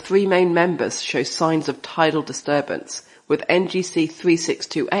 Each of the 3 main members shows signs of tidal disturbance, with NGC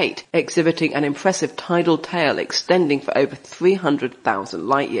 3628 exhibiting an impressive tidal tail extending for over 300,000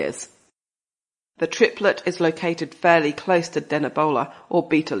 light-years. The triplet is located fairly close to Denebola or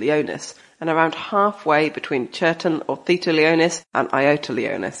Beta Leonis, and around halfway between Chertan or Theta Leonis and Iota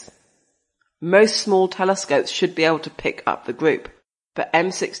Leonis. Most small telescopes should be able to pick up the group, but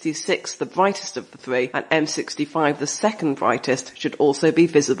M66, the brightest of the 3, and M65, the second brightest, should also be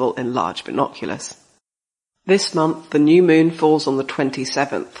visible in large binoculars. This month, the new moon falls on the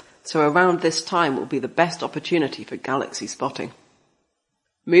 27th, so around this time will be the best opportunity for galaxy spotting.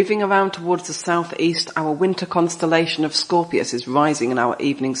 Moving around towards the southeast, our winter constellation of Scorpius is rising in our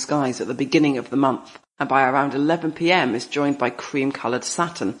evening skies at the beginning of the month, and by around 11 p.m. is joined by cream-coloured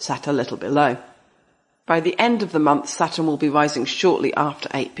Saturn, sat a little below. By the end of the month, Saturn will be rising shortly after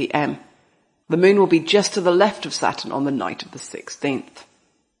 8 p.m. The moon will be just to the left of Saturn on the night of the 16th.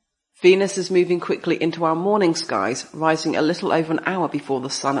 Venus is moving quickly into our morning skies, rising a little over an hour before the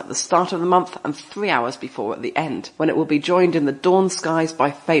sun at the start of the month and 3 hours before at the end, when it will be joined in the dawn skies by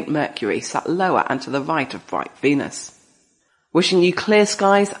faint Mercury, sat lower and to the right of bright Venus. Wishing you clear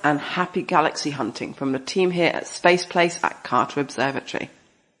skies and happy galaxy hunting from the team here at Space Place at Carter Observatory.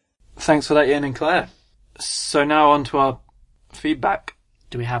 Thanks for that, Ian and Claire. So now on to our feedback.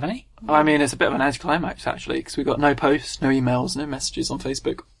 Do we have any? I mean, it's a bit of an anticlimax, actually, because we've got no posts, no emails, no messages on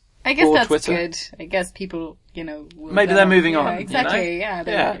Facebook. I guess or that's Twitter. Good. I guess people, will maybe they're moving on. Exactly, you know?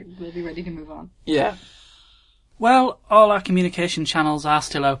 They'll be ready to move on. Yeah. Well, all our communication channels are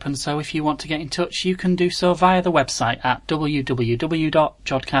still open, so if you want to get in touch, you can do so via the website at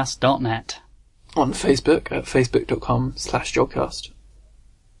www.jodcast.net. On Facebook at facebook.com/jodcast.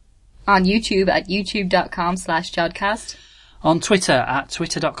 On YouTube at youtube.com/jodcast. On Twitter at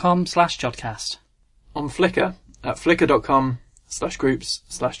twitter.com/jodcast. On Flickr at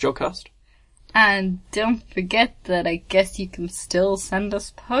flickr.com/groups/jodcast. And don't forget that I guess you can still send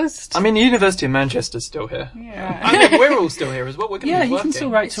us posts. I mean, the University of Manchester's still here. Yeah. I mean, we're all still here as well. We're going to be working. Yeah, you can still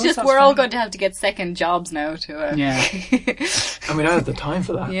write to us. It's just we're all going to have to get second jobs now to... Yeah. And we don't have the time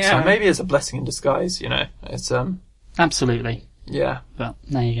for that. Yeah. So maybe it's a blessing in disguise, It's, Absolutely. Yeah. But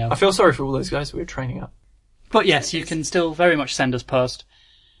there you go. I feel sorry for all those guys we were training up. But yes, you can still very much send us post.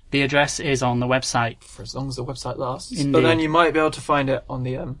 The address is on the website. For as long as the website lasts. Indeed. But then you might be able to find it on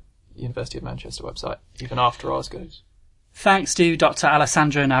the University of Manchester website, even after ours goes. Thanks to Dr.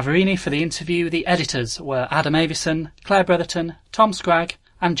 Alessandro Navarrini for the interview. The editors were Adam Avison, Claire Bretherton, Tom Scragg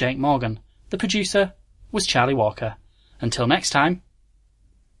and Jake Morgan. The producer was Charlie Walker. Until next time.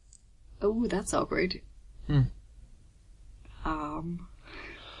 Oh, that's awkward.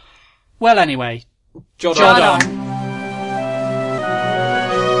 Well, anyway. Jod on.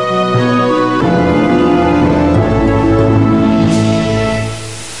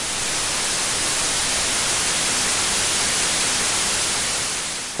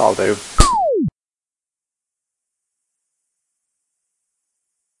 I'll do.